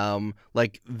then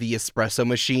like the espresso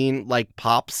machine like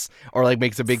pops or like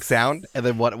makes a big sound, and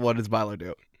then what does Milo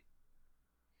do?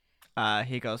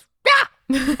 He goes, "Ah!"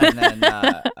 and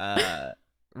then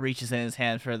reaches in his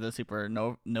hand for the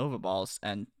supernova balls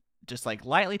and just like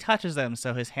lightly touches them,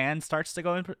 so his hand starts to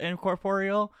go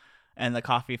incorporeal, and the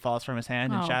coffee falls from his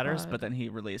hand and Oh, shatters. bud. But then he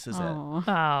releases it, Oh,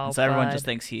 and so everyone bud. just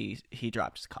thinks he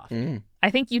dropped his coffee. Mm. I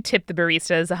think you tip the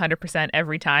baristas 100%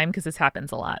 every time because this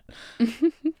happens a lot.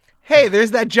 Hey,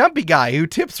 there's that jumpy guy who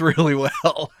tips really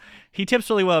well. He tips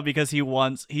really well because he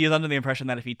is under the impression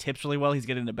that if he tips really well, he's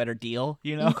getting a better deal,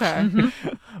 Okay.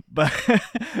 but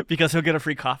because he'll get a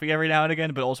free coffee every now and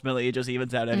again, but ultimately it just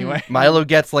evens out anyway. Milo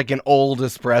gets like an old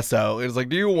espresso. It's like,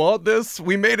 do you want this?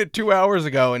 We made it 2 hours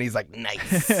ago, and he's like,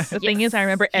 nice. The thing is, I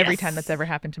remember every Yes. time that's ever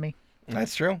happened to me.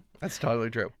 That's true. That's totally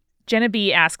true. Jenna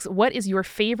B asks, what is your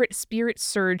favorite spirit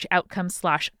surge outcome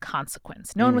 /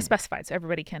 consequence? No one was specified, so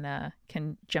everybody can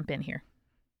jump in here.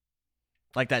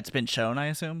 Like that's been shown, I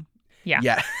assume.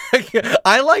 Yeah.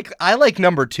 I like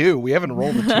number 2. We haven't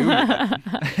rolled a 2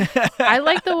 yet. I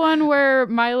like the one where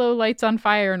Milo lights on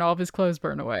fire and all of his clothes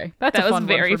burn away. That's That a was fun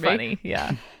very one for me. funny.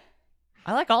 Yeah.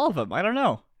 I like all of them. I don't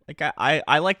know. Like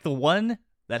I like the one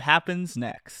that happens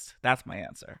next. That's my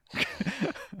answer.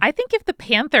 I think if the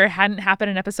panther hadn't happened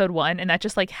in episode 1 and that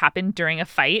just like happened during a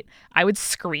fight, I would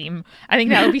scream. I think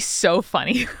that would be so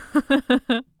funny.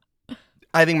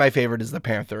 I think my favorite is the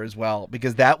Panther as well,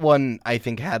 because that one I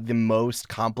think had the most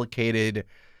complicated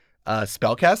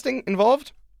spellcasting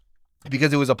involved,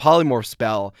 because it was a polymorph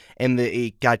spell and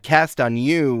it got cast on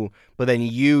you, but then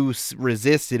you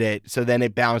resisted it, so then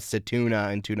it bounced to Tuna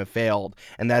and Tuna failed,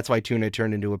 and that's why Tuna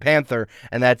turned into a panther,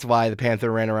 and that's why the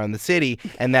panther ran around the city,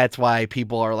 and that's why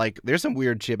people are like, there's some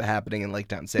weird shit happening in Lake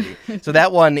Town City. So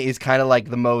that one is kind of like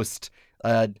the most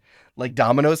like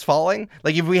dominoes falling.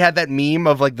 Like if we had that meme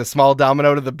of like the small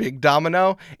domino to the big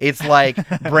domino, it's like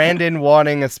Brandon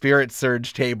wanting a spirit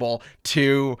surge table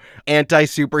to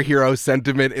anti-superhero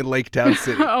sentiment in Lake Town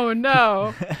City. Oh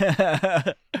no.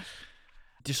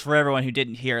 Just for everyone who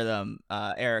didn't hear them,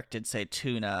 Eric did say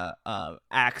Tuna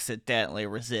accidentally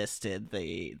resisted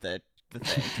the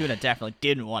thing. Tuna definitely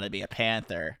didn't want to be a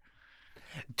panther.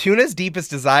 Tuna's deepest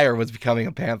desire was becoming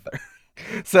a panther.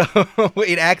 So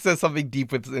it accessed something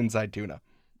deep inside Tuna.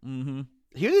 Mm-hmm.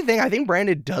 Here's the thing, I think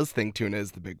Brandon does think Tuna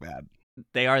is the big bad.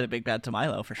 They are the big bad to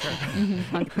Milo for sure.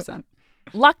 100%.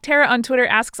 Locktera on Twitter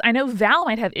asks, I know Val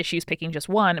might have issues picking just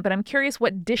one, but I'm curious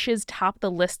what dishes top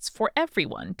the lists for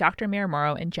everyone, Dr.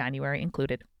 Miramaro and January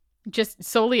included. Just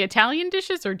solely Italian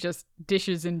dishes or just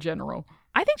dishes in general?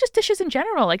 I think just dishes in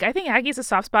general. Like, I think Aggie's a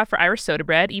soft spot for Irish soda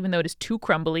bread, even though it is too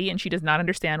crumbly and she does not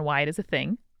understand why it is a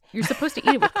thing. You're supposed to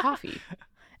eat it with coffee.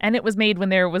 And it was made when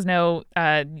there was no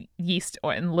yeast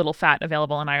and little fat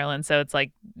available in Ireland. So it's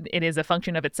like, it is a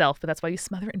function of itself, but that's why you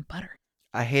smother it in butter.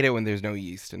 I hate it when there's no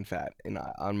yeast and fat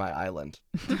on my island.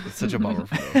 It's such a bummer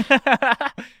for me.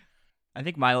 I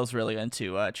think Milo's really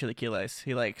into chilaquiles.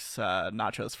 He likes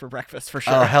nachos for breakfast for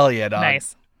sure. Oh, hell yeah, dog.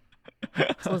 Nice.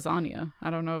 It's lasagna. I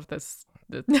don't know if this.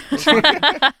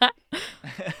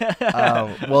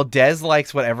 Well, Des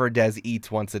likes whatever Des eats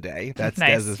once a day. That's Nice.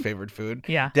 Des's favorite food.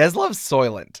 Yeah. Des loves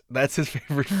Soylent. That's his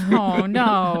favorite food. Oh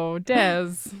no,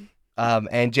 Des.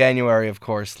 And January, of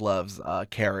course, loves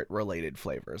carrot-related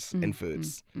flavors in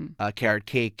foods. Carrot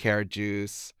cake, carrot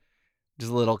juice,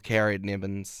 just little carrot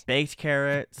nibbins. Baked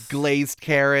carrots, Glazed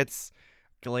carrots,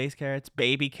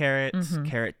 baby carrots,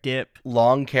 carrot dip.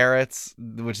 long carrots,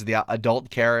 which is the adult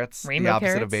carrots, Rainbow the opposite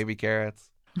carrots? of baby carrots.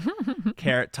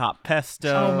 Carrot top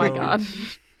pesto. Oh my god.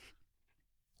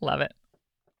 Love it.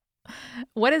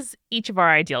 What is each of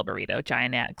our ideal burrito?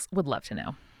 Giant Eggs would love to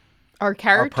know. Our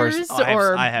characters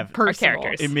Oh, I have personal?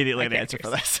 characters. Immediately Our the answer for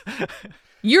this.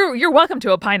 You're welcome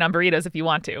to opine on burritos if you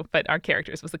want to, but our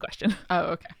characters was the question.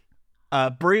 Oh, okay.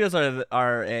 Burritos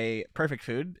are a perfect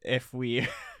food if we,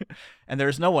 and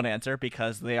there's no one answer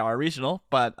because they are regional.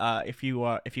 But if you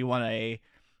want a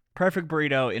perfect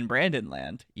burrito in Brandon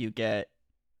land, you get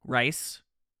rice,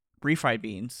 refried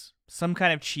beans, some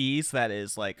kind of cheese that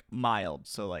is like mild,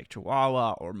 so like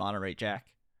Chihuahua or Monterey Jack.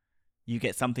 You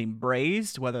get something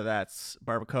braised, whether that's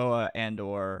barbacoa and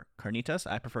or carnitas.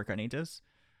 I prefer carnitas.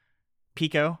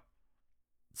 Pico,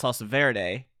 salsa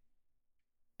verde,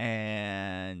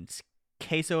 and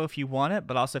queso if you want it,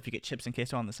 but also if you get chips and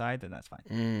queso on the side, then that's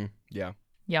fine. Yeah.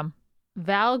 Yum.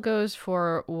 Val goes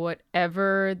for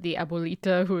whatever the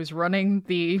abuelita who is running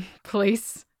the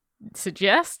place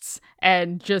suggests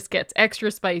and just gets extra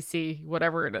spicy,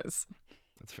 whatever it is.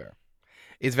 That's fair.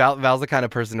 Is Val's the kind of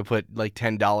person to put like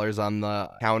 $10 on the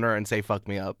counter and say "fuck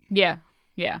me up"? Yeah,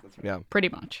 Yeah, pretty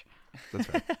much. that's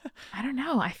fair. I don't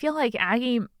know. I feel like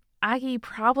Aggie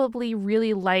probably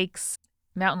really likes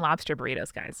mountain lobster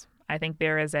burritos, guys. I think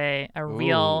there is a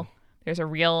real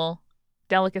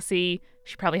delicacy.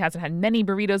 She probably hasn't had many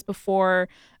burritos before.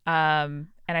 And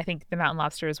I think the mountain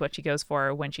lobster is what she goes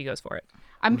for when she goes for it.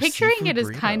 I'm Ooh, picturing seafood it as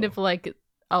kind burrito. of like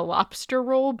a lobster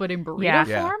roll, but in burrito Yeah.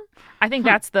 Yeah. form. I think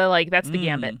that's the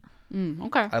gambit.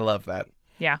 Okay. I love that.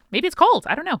 Yeah. Maybe it's cold.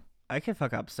 I don't know. I could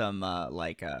fuck up some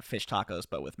fish tacos,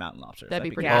 but with mountain lobsters. That'd be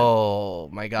be pretty good. Yeah. Oh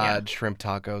my god, shrimp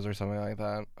tacos or something like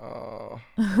that. Oh.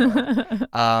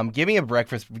 Give me a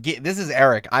breakfast. This is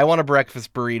Eric. I want a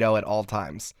breakfast burrito at all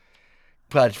times.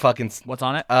 But fucking What's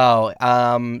on it?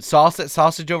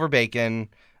 sausage over bacon.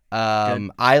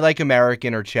 I like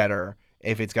American or cheddar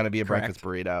if it's gonna be a Correct. breakfast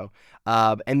burrito.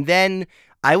 And then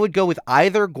I would go with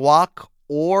either guac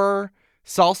or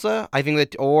salsa. I think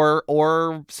that or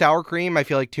sour cream. I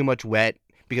feel like too much wet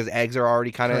because eggs are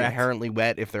already kind of Correct. inherently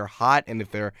wet if they're hot, and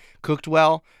if they're cooked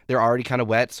well, they're already kind of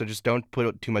wet. So just don't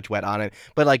put too much wet on it.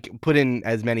 But like put in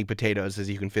as many potatoes as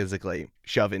you can physically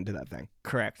shove into that thing.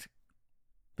 Correct.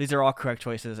 These are all correct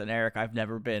choices, and Eric, I've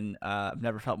never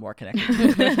felt more connected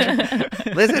to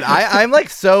you. Listen, I'm like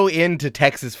so into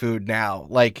Texas food now.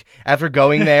 Like after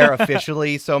going there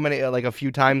officially so many, like a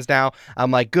few times now, I'm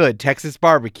like, good, Texas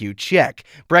barbecue, check.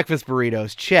 Breakfast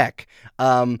burritos, check.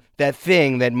 That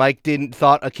thing that Mike didn't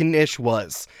thought a knish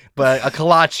was, but a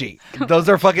kolache. Those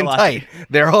are fucking Kolache. tight.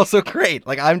 They're also great.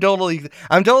 Like I'm totally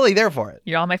there for it.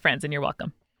 You're all my friends and you're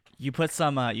welcome. You put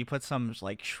some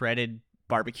like shredded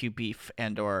barbecue beef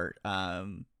and or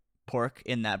pork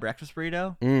in that breakfast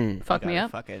burrito. Fuck You me gotta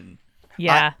up. Fucking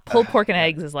Yeah. Pulled pork and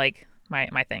eggs is like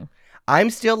my thing. I'm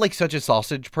still like such a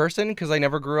sausage person because I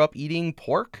never grew up eating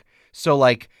pork. So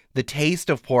like the taste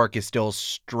of pork is still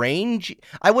strange.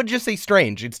 I would just say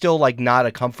strange. It's still like not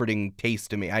a comforting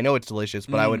taste to me. I know it's delicious,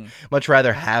 but I would much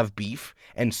rather have beef,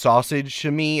 and sausage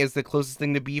to me is the closest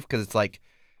thing to beef because it's like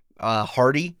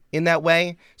hearty in that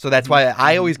way. So that's why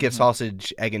I always get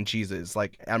sausage, egg, and cheeses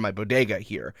like on my bodega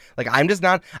here. Like I'm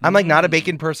like not a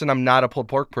bacon person. I'm not a pulled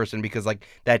pork person because like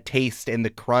that taste and the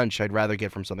crunch I'd rather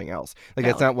get from something else. Like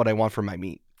that's not what I want from my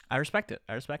meat. I respect it.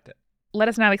 Let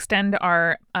us now extend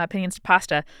our opinions to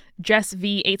pasta. Jess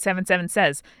V877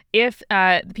 says, if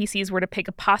the PCs were to pick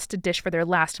a pasta dish for their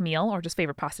last meal, or just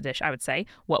favorite pasta dish, I would say,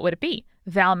 what would it be?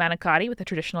 Val manicotti with a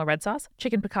traditional red sauce,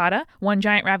 chicken piccata, one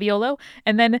giant raviolo,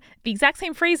 and then the exact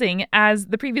same phrasing as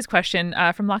the previous question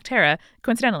from Locterra.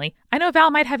 Coincidentally, I know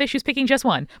Val might have issues picking just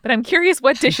one, but I'm curious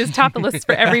what dishes top the list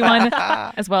for everyone,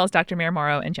 as well as Dr. Mayor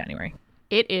Morrow in January.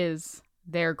 It is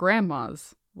their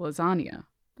grandma's lasagna.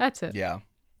 That's it. Yeah.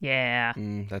 Yeah.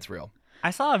 That's real. I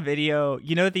saw a video,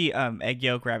 you know the egg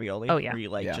yolk ravioli? Oh, yeah. Where you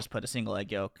like just put a single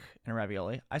egg yolk in a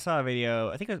ravioli. I saw a video,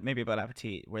 I think it was maybe about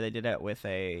Appetit, where they did it with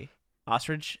a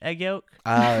ostrich egg yolk.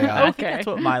 Oh, yeah. I think Okay. that's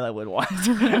what Milo would want.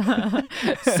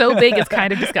 So big it's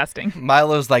kind of disgusting.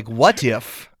 Milo's like, what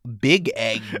if big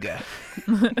egg?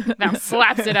 Now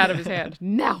slaps it out of his hand.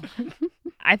 No.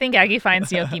 I think Aggie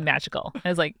finds gnocchi magical.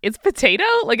 And is like, it's potato?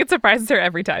 Like, it surprises her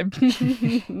every time.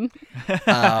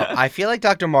 I feel like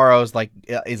Dr. Morrow's like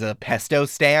is a pesto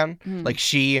stan. Like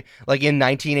she, like in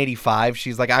 1985,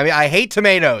 she's like, I hate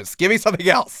tomatoes. Give me something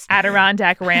else.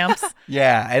 Adirondack ramps.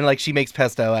 Yeah, and like she makes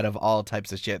pesto out of all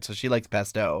types of shit. So she likes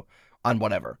pesto on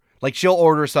whatever. Like she'll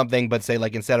order something, but say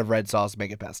like instead of red sauce, make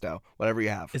it pesto. Whatever you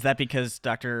have. Is that because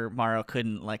Dr. Morrow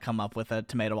couldn't like come up with a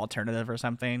tomato alternative or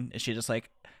something? Is she just like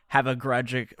have a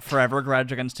forever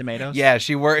grudge against tomatoes? Yeah,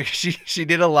 she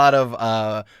did a lot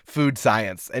of food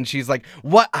science, and she's like,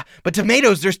 what? But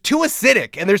tomatoes, there's too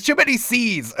acidic, and there's too many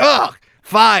C's. Ugh,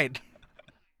 fine.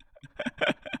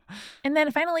 And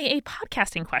then finally, a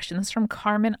podcasting question. This is from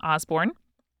Carmen Osborne.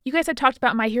 You guys had talked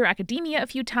about My Hero Academia a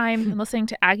few times, and listening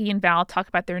to Aggie and Val talk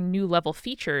about their new level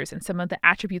features and some of the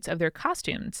attributes of their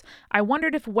costumes. I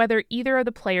wondered if whether either of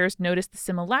the players noticed the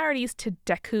similarities to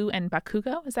Deku and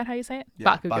Bakugo. Is that how you say it?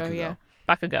 Yeah, Bakugo, yeah.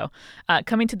 Bakugo.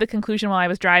 Coming to the conclusion while I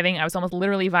was driving, I was almost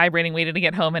literally vibrating, waiting to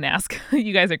get home and ask.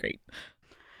 You guys are great.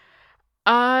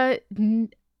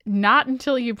 Not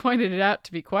until you pointed it out,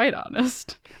 to be quite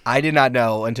honest. I did not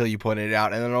know until you pointed it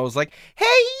out, and then I was like, hey,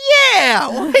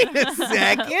 yeah, wait a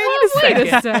second.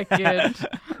 Wait a second.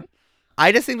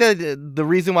 I just think that the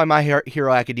reason why My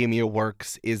Hero Academia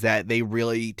works is that they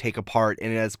really take apart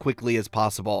and as quickly as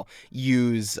possible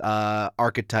use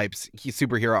archetypes,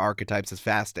 superhero archetypes as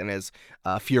fast and as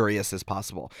furious as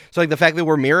possible. So like the fact that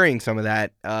we're mirroring some of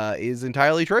that is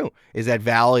entirely true. Is that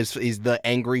Val is the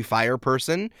angry fire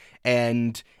person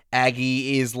and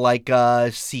Aggie is like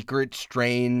a secret,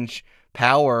 strange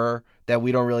power that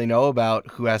we don't really know about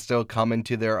who has to come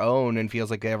into their own and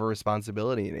feels like they have a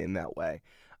responsibility in that way.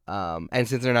 And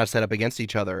since they're not set up against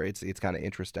each other, it's kind of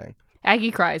interesting.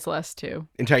 Aggie cries less too.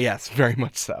 Yes, very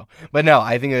much so. But no,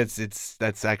 I think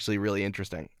that's actually really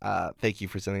interesting. Thank you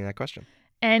for sending that question.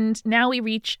 And now we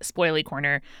reach Spoily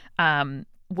Corner,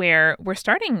 where we're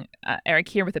starting, Eric,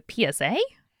 here with a PSA.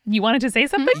 You wanted to say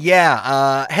something?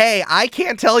 Yeah. Hey, I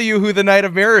can't tell you who the Knight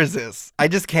of Mirrors is. I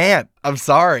just can't. I'm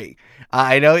sorry.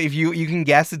 I know if you can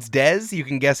guess it's Dez, you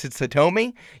can guess it's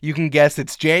Hitomi, you can guess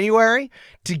it's January.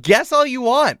 To guess all you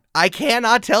want. I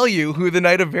cannot tell you who the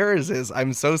Knight of Mirrors is.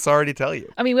 I'm so sorry to tell you.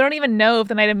 I mean, we don't even know if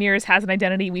the Knight of Mirrors has an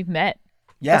identity we've met.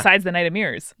 Yeah. Besides the Knight of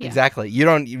Mirrors. Yeah. Exactly.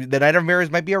 The Knight of Mirrors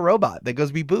might be a robot that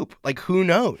goes beep boop. Like, who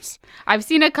knows? I've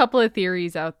seen a couple of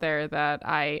theories out there that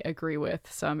I agree with,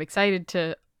 so I'm excited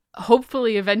to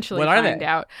hopefully eventually What are find they?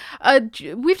 out.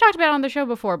 We've talked about it on the show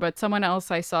before, but someone else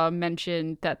I saw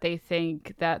mentioned that they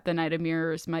think that the Knight of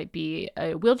Mirrors might be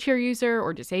a wheelchair user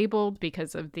or disabled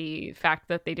because of the fact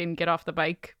that they didn't get off the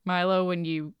bike, Milo, when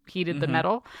you heated the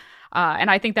metal.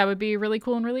 And I think that would be really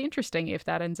cool and really interesting if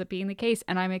that ends up being the case.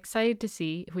 And I'm excited to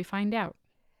see if we find out.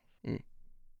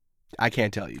 I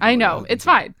can't tell you. I know. It's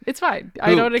fine. It's fine.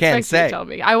 I don't can't expect you say? to tell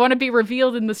me. I want to be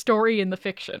revealed in the story in the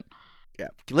fiction. Yeah.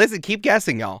 Listen, keep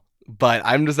guessing, y'all. But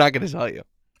I'm just not going to tell you.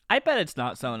 I bet it's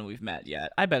not someone we've met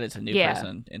yet. I bet it's a new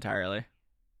person entirely.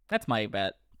 That's my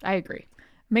bet. I agree.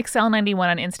 Mixel91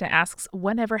 on Insta asks,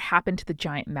 whatever happened to the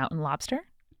giant mountain lobster?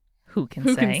 Who can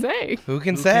Who say? can say? Who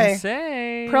can Who say? can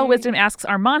say? Pearl Wisdom asks,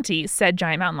 are Monty, said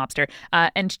giant mountain lobster,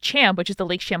 and Champ, which is the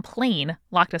Lake Champlain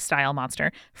Loch Ness style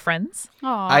monster, friends?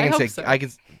 Aw, I can hope say. so. I can.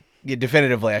 Yeah,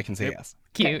 definitively, I can say yes.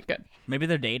 Cute. Okay, good. Maybe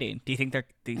they're dating. Do you think they're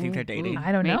dating?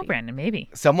 I don't know, Maybe. Brandon. Maybe.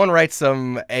 Someone write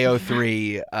some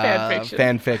AO3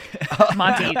 fanfic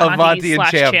Monty, of Monty and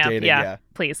slash Champ Champ. dating. Yeah, Yeah.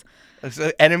 please.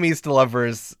 So enemies to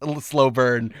lovers, slow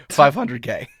burn,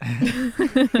 500K.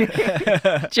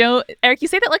 Joe, Eric, you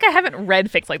say that like I haven't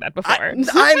read fics like that before.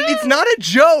 It's not a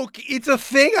joke. It's a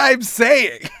thing I'm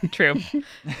saying. True.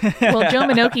 Well, Joe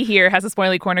Minoki here has a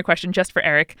spoily corner question just for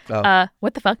Eric. Oh.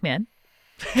 What the fuck, man?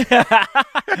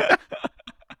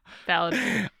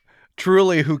 Valid.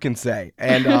 Truly, who can say?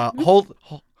 And hold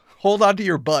on to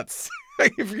your butts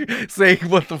if you're saying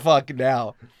what the fuck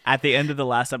now. At the end of the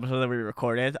last episode that we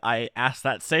recorded, I asked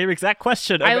that same exact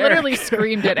question. Of I literally Eric.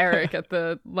 screamed at Eric at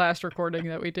the last recording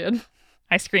that we did.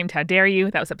 I screamed, how dare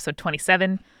you? That was episode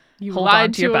 27. You Hold lied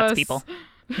on to your butts, us. people.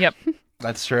 Yep.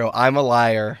 That's true. I'm a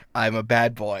liar. I'm a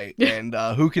bad boy. And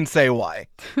who can say why?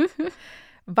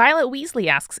 Violet Weasley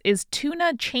asks, is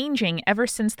Tuna changing ever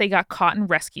since they got caught and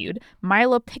rescued?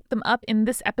 Milo picked them up in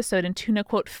this episode and Tuna,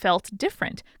 quote, felt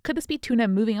different. Could this be Tuna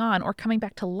moving on or coming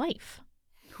back to life?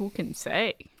 Who can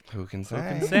say? Who can say? Who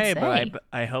can say? But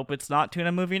I hope it's not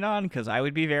Tuna moving on because I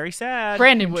would be very sad.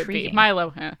 Brandon would be. Intriguing.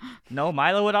 Milo. No,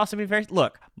 Milo would also be very.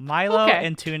 Look, Milo Okay.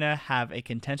 and Tuna have a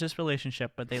contentious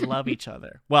relationship, but they love each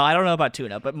other. Well, I don't know about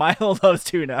Tuna, but Milo loves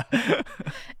Tuna.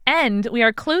 And we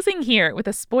are closing here with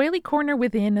a spoily corner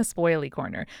within a spoily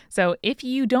corner. So if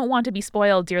you don't want to be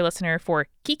spoiled, dear listener, for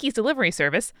Kiki's delivery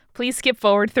service, please skip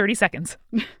forward 30 seconds.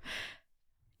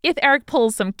 If Eric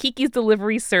pulls some Kiki's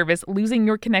delivery service, losing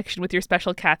your connection with your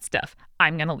special cat stuff,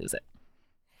 I'm going to lose it.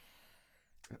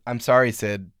 I'm sorry,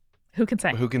 Sid. Who can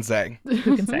say? Who can say?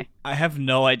 Who can say? I have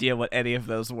no idea what any of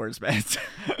those words meant.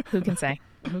 Who can say?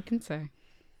 Who can say?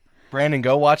 Brandon,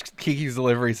 go watch Kiki's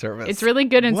Delivery Service. It's really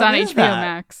good and it's What on is HBO that?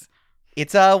 Max.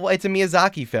 It's a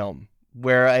Miyazaki film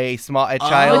where a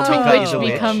child Little Little Witch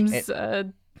Witch becomes becomes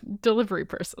a delivery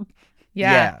person.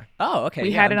 Yeah. Oh, okay. We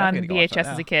yeah, had it I'm on gonna go watch VHS that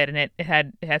as now. a kid, and it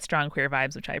had strong queer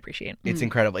vibes, which I appreciate. It's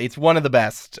incredible. It's one of the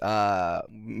best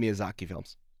Miyazaki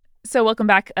films. So welcome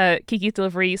back, Kiki's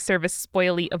Delivery Service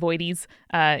spoily avoidees.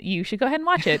 You should go ahead and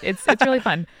watch it. It's really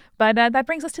fun. But that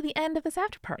brings us to the end of this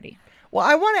after party. Well,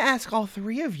 I want to ask all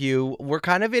three of you. We're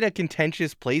kind of in a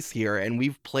contentious place here, and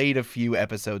we've played a few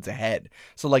episodes ahead.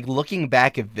 So, like, looking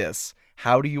back at this,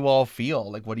 how do you all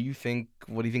feel? Like, what do you think?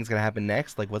 What do you think is gonna happen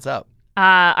next? Like, what's up?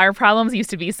 Our problems used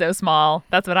to be so small.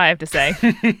 That's what I have to say.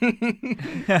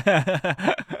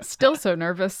 Still so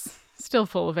nervous. Still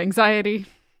full of anxiety.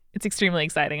 It's extremely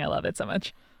exciting. I love it so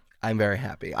much. I'm very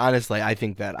happy. Honestly, I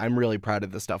think that I'm really proud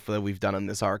of the stuff that we've done on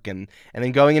this arc, and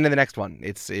then going into the next one,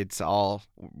 it's all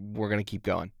we're gonna keep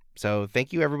going. So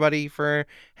thank you everybody for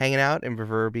hanging out and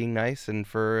for being nice and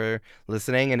for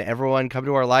listening, and everyone come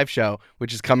to our live show,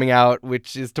 which is coming out,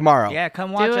 which is tomorrow. Yeah,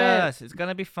 come watch it. us. It's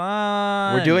gonna be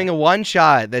fun. We're doing a one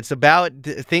shot that's about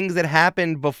things that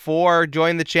happened before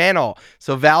Join the Channel.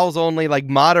 So Val's only like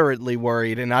moderately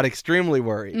worried and not extremely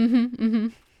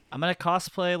worried. I'm gonna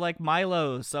cosplay like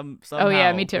Milo somehow. Oh,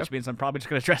 yeah, me too. Which means I'm probably just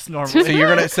gonna dress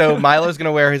normally. So Milo's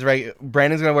gonna wear his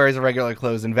Brandon's gonna wear his regular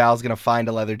clothes, and Val's gonna find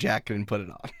a leather jacket and put it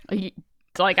on.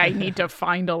 It's like I need to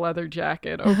find a leather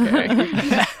jacket. Okay.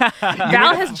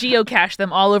 Val has geocached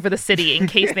them all over the city in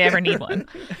case they ever need one.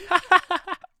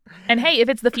 And hey, if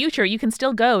it's the future, you can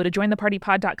still go to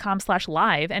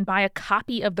jointhepartypod.com/live and buy a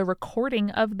copy of the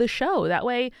recording of the show. That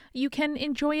way you can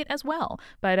enjoy it as well.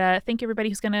 But thank you everybody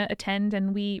who's going to attend,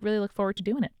 and we really look forward to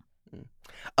doing it.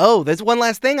 Oh, there's one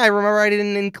last thing I remember I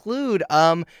didn't include.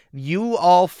 You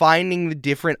all finding the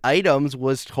different items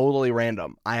was totally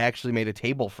random. I actually made a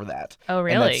table for that. Oh, And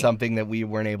really? that's something that we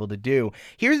weren't able to do.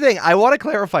 Here's the thing. I want to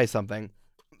clarify something.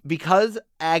 Because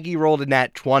Aggie rolled a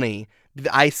nat 20,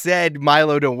 I said,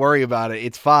 Milo, don't worry about it.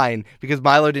 It's fine. Because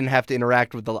Milo didn't have to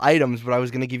interact with the items, but I was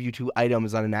going to give you 2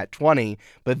 items on a nat 20.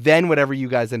 But then whatever you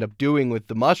guys end up doing with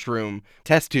the mushroom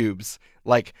test tubes,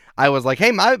 like, I was like,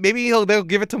 hey, maybe they'll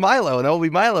give it to Milo, and that'll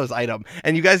be Milo's item.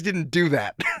 And you guys didn't do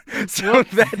that. So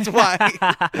that's why.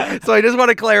 So I just want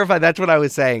to clarify that's what I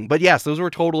was saying. But yes, those were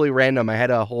totally random. I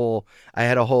had a whole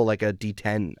like a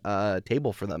D10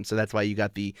 table for them. So that's why you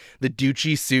got the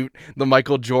Ducci suit, the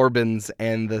Michael Jorbans,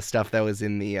 and the stuff that was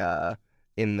in the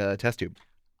test tube.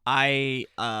 I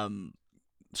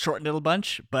shortened it a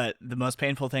bunch, but the most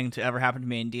painful thing to ever happen to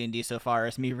me in D&D so far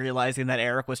is me realizing that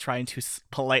Eric was trying to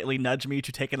politely nudge me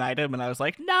to take an item, and I was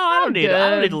like, no, I don't need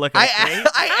to look at it.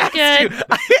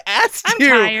 I asked I'm you,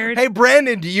 tired. hey,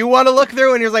 Brandon, do you want to look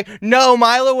through? And you're like, no,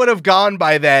 Milo would have gone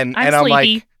by then. I'm and I'm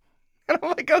sleepy.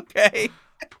 like, okay.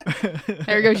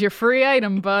 There goes your free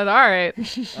item, bud. All right.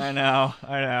 I know.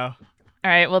 All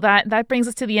right, well, that brings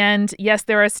us to the end. Yes,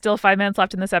 there are still 5 minutes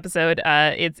left in this episode.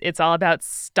 It's all about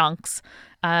stunks.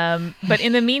 But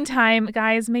in the meantime,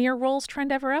 guys, may your rolls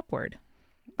trend ever upward.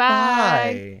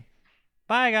 Bye.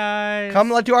 Bye, guys. Come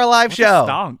to our live What's a show.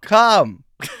 stonk? Come.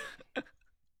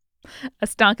 A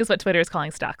stonk is what Twitter is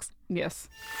calling stocks. Yes.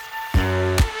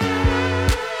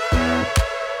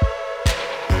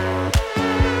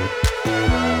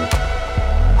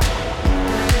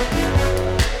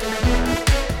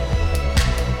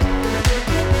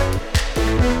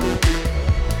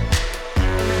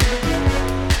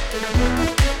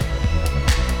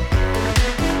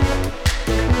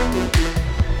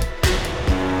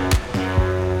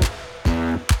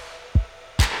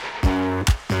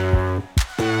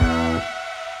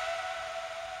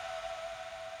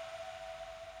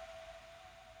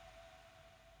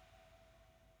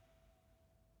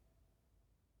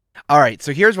 All right,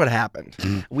 so here's what happened.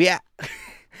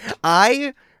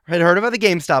 I I'd heard about the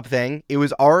GameStop thing. It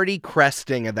was already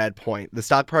cresting at that point. The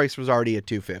stock price was already at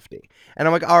 $250. And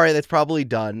I'm like, all right, that's probably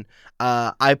done.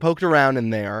 I poked around in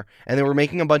there, and they were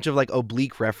making a bunch of like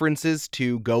oblique references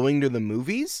to going to the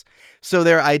movies. So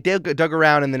there, I dug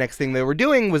around, and the next thing they were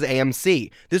doing was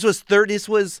AMC. This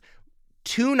was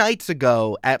 2 nights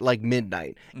ago at like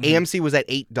midnight. AMC was at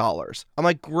 $8. I'm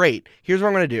like, great. Here's what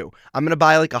I'm going to do. I'm going to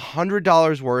buy like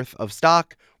 $100 worth of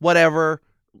stock, whatever.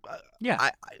 Yeah.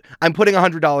 I'm putting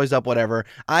 $100 up, whatever.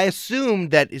 I assumed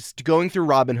that it's going through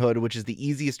Robinhood, which is the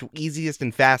easiest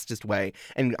and fastest way.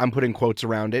 And I'm putting quotes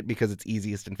around it because it's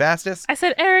easiest and fastest. I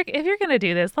said, Eric, if you're going to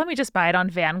do this, let me just buy it on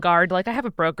Vanguard. Like, I have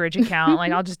a brokerage account.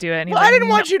 Like, I'll just do it. And he's Well, like, I didn't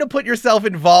 "No." want you to put yourself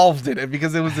involved in it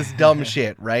because it was this dumb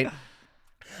shit, right?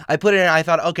 I put it in, I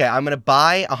thought, okay, I'm going to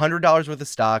buy $100 worth of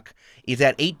stock. It's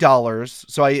at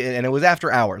 $8. And it was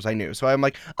after hours, I knew. So I'm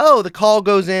like, oh, the call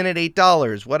goes in at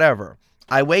 $8, whatever.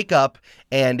 I wake up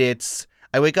and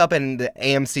the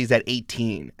AMC's at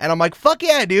 18. And I'm like, fuck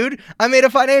yeah, dude. I made a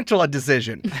financial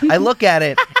decision. I look at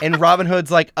it and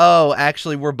Robinhood's like, oh,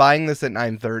 actually, we're buying this at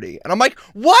 9:30. And I'm like,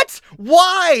 what?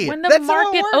 Why? When the That's not how it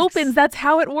market works. opens, that's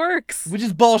how it works. Which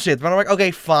is bullshit. But I'm like,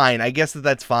 okay, fine. I guess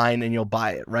that's fine and you'll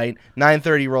buy it, right?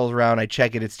 9:30 rolls around. I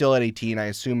check it. It's still at 18. I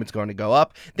assume it's going to go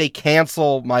up. They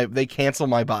cancel my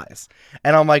buys.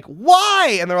 And I'm like,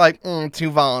 why? And they're like, too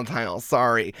volatile.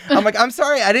 Sorry. I'm like, I'm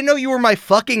sorry. I didn't know you were my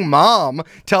fucking mom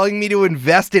telling me to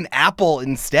invest in Apple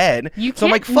instead. You can't So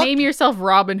I'm like, fuck name yourself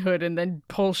Robin Hood and then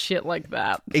pull shit like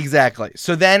that. Exactly.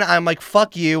 So then I'm like,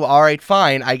 fuck you. All right,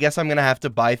 fine. I guess I'm going to have to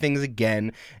buy things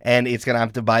again, and it's going to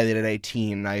have to buy it at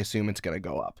 18, and I assume it's going to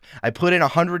go up. I put in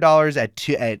 $100 at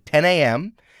 10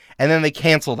 a.m., and then they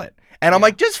canceled it. And I'm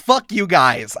like, just fuck you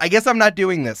guys. I guess I'm not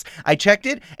doing this. I checked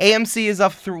it. AMC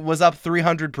was up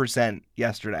 300%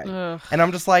 yesterday. Ugh. And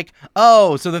I'm just like,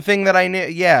 oh, so the thing that I knew,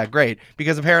 yeah, great.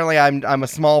 Because apparently I'm a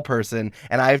small person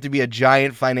and I have to be a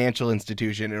giant financial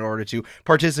institution in order to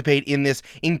participate in this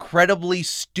incredibly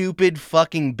stupid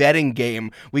fucking betting game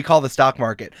we call the stock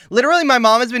market. Literally, my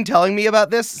mom has been telling me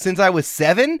about this since I was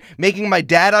 7, making my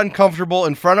dad uncomfortable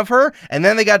in front of her. And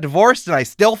then they got divorced and I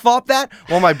still thought that.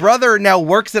 Well, my brother now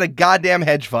works at a goddamn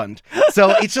hedge fund.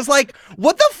 So it's just like,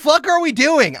 what the fuck are we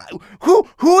doing?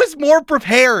 Who is more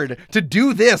prepared to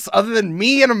do this other than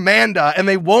me and Amanda, and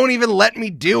they won't even let me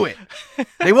do it.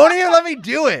 They won't even let me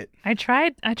do it. I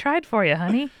tried for you,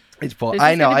 honey. It's bull. This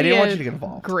I is know. gonna I be didn't want a you to get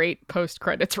involved. Great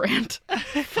post-credits rant.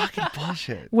 Fucking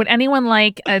bullshit. Would anyone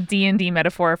like a D&D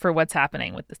metaphor for what's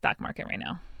happening with the stock market right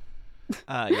now?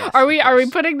 Yes, Are of we course.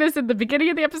 putting this at the beginning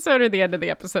of the episode or the end of the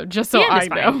episode? Just so The end I is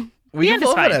fine. know. We The can end is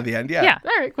flip it fine. at the end. Yeah. Yeah.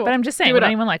 All right, cool. But I'm just saying, Do it would up.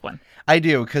 anyone like one? I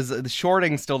do, because the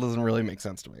shorting still doesn't really make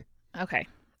sense to me. Okay.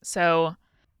 So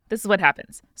this is what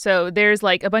happens. So there's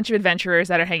like a bunch of adventurers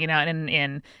that are hanging out in an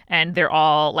inn, and they're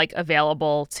all like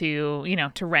available to,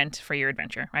 to rent for your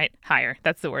adventure, right? Hire.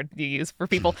 That's the word you use for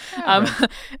people.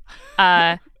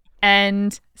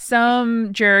 And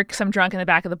some jerk, some drunk in the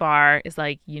back of the bar is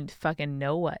like, you fucking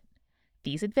know what?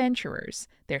 These adventurers,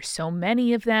 there's so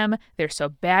many of them. They're so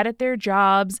bad at their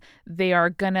jobs. They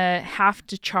are going to have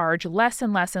to charge less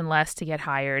and less and less to get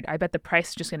hired. I bet the price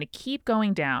is just going to keep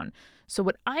going down. So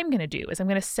what I'm going to do is I'm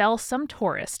going to sell some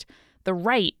tourist the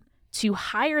right to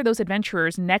hire those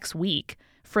adventurers next week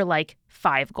for like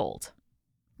 5 gold.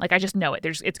 Like, I just know it.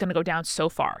 It's going to go down so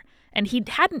far. And he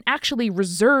hadn't actually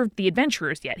reserved the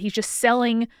adventurers yet. He's just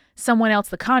selling someone else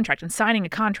the contract and signing a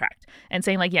contract and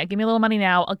saying like, yeah, give me a little money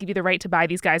now. I'll give you the right to buy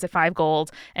these guys at 5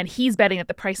 gold. And he's betting that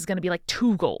the price is going to be like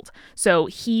 2 gold. So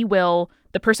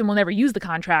the person will never use the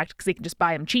contract because they can just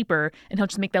buy him cheaper, and he'll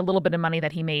just make that little bit of money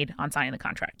that he made on signing the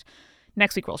contract.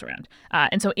 Next week rolls around.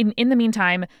 And so in the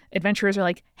meantime, adventurers are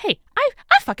like, hey,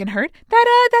 I fucking heard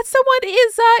that someone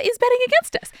is betting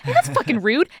against us. And that's fucking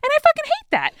rude. And I fucking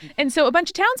hate that. And so a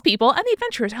bunch of townspeople and the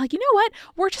adventurers are like, you know what?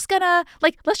 We're just gonna,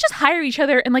 like, let's just hire each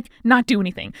other and, like, not do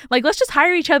anything. Like, let's just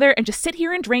hire each other and just sit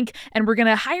here and drink, and we're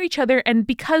gonna hire each other. And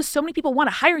because so many people want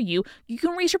to hire you, you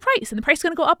can raise your price, and the price is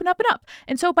gonna go up and up and up.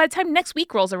 And so by the time next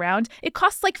week rolls around, it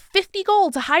costs like 50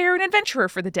 gold to hire an adventurer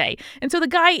for the day. And so the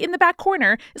guy in the back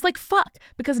corner is like, fuck,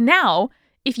 because now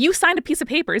if you signed a piece of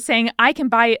paper saying I can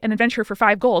buy an adventurer for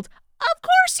 5 gold, of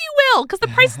course you will, because the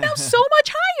price is now so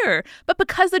much higher. But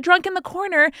because the drunk in the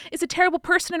corner is a terrible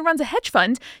person and runs a hedge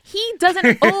fund, he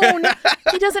didn't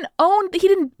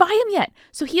buy him yet.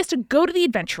 So he has to go to the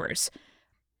adventurers,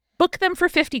 book them for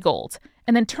 50 gold,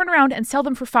 and then turn around and sell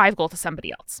them for 5 gold to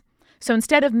somebody else. So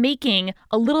instead of making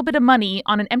a little bit of money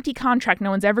on an empty contract no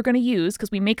one's ever going to use,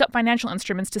 because we make up financial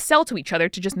instruments to sell to each other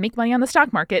to just make money on the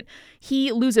stock market,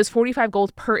 he loses 45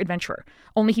 gold per adventurer.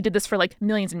 Only he did this for like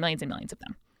millions and millions and millions of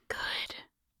them.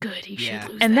 Good. Good, he Yeah.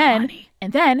 should lose And that then, money.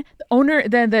 and then the owner,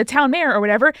 the town mayor or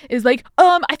whatever, is like,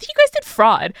 I think you guys did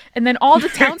fraud. And then all the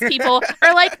townspeople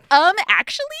are like,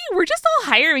 actually, we're just all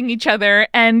hiring each other,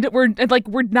 and we're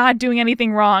not doing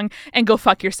anything wrong. And go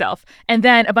fuck yourself. And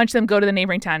then a bunch of them go to the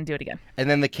neighboring town and do it again. And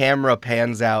then the camera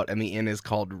pans out, and the inn is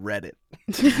called Reddit.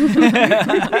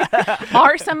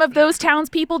 Are some of those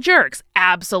townspeople jerks?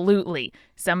 Absolutely.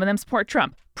 Some of them support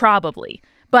Trump, probably.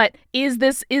 But is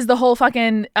the whole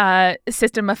fucking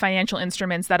system of financial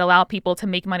instruments that allow people to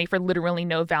make money for literally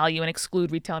no value and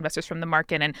exclude retail investors from the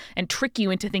market and trick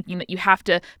you into thinking that you have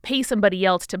to pay somebody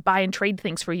else to buy and trade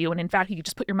things for you, and in fact you could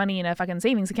just put your money in a fucking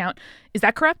savings account? Is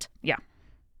that corrupt? Yeah.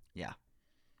 Yeah.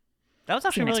 That was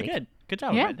actually really good. Good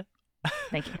job, Yeah. Red.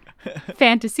 Thank you.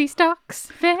 Fantasy stocks.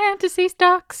 Fantasy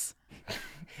stocks.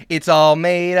 It's all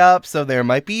made up, so there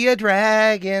might be a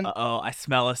dragon. Uh-oh, I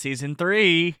smell a season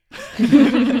 3.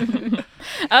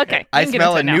 Okay. I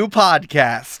smell a new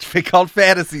podcast called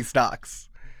Fantasy Stocks.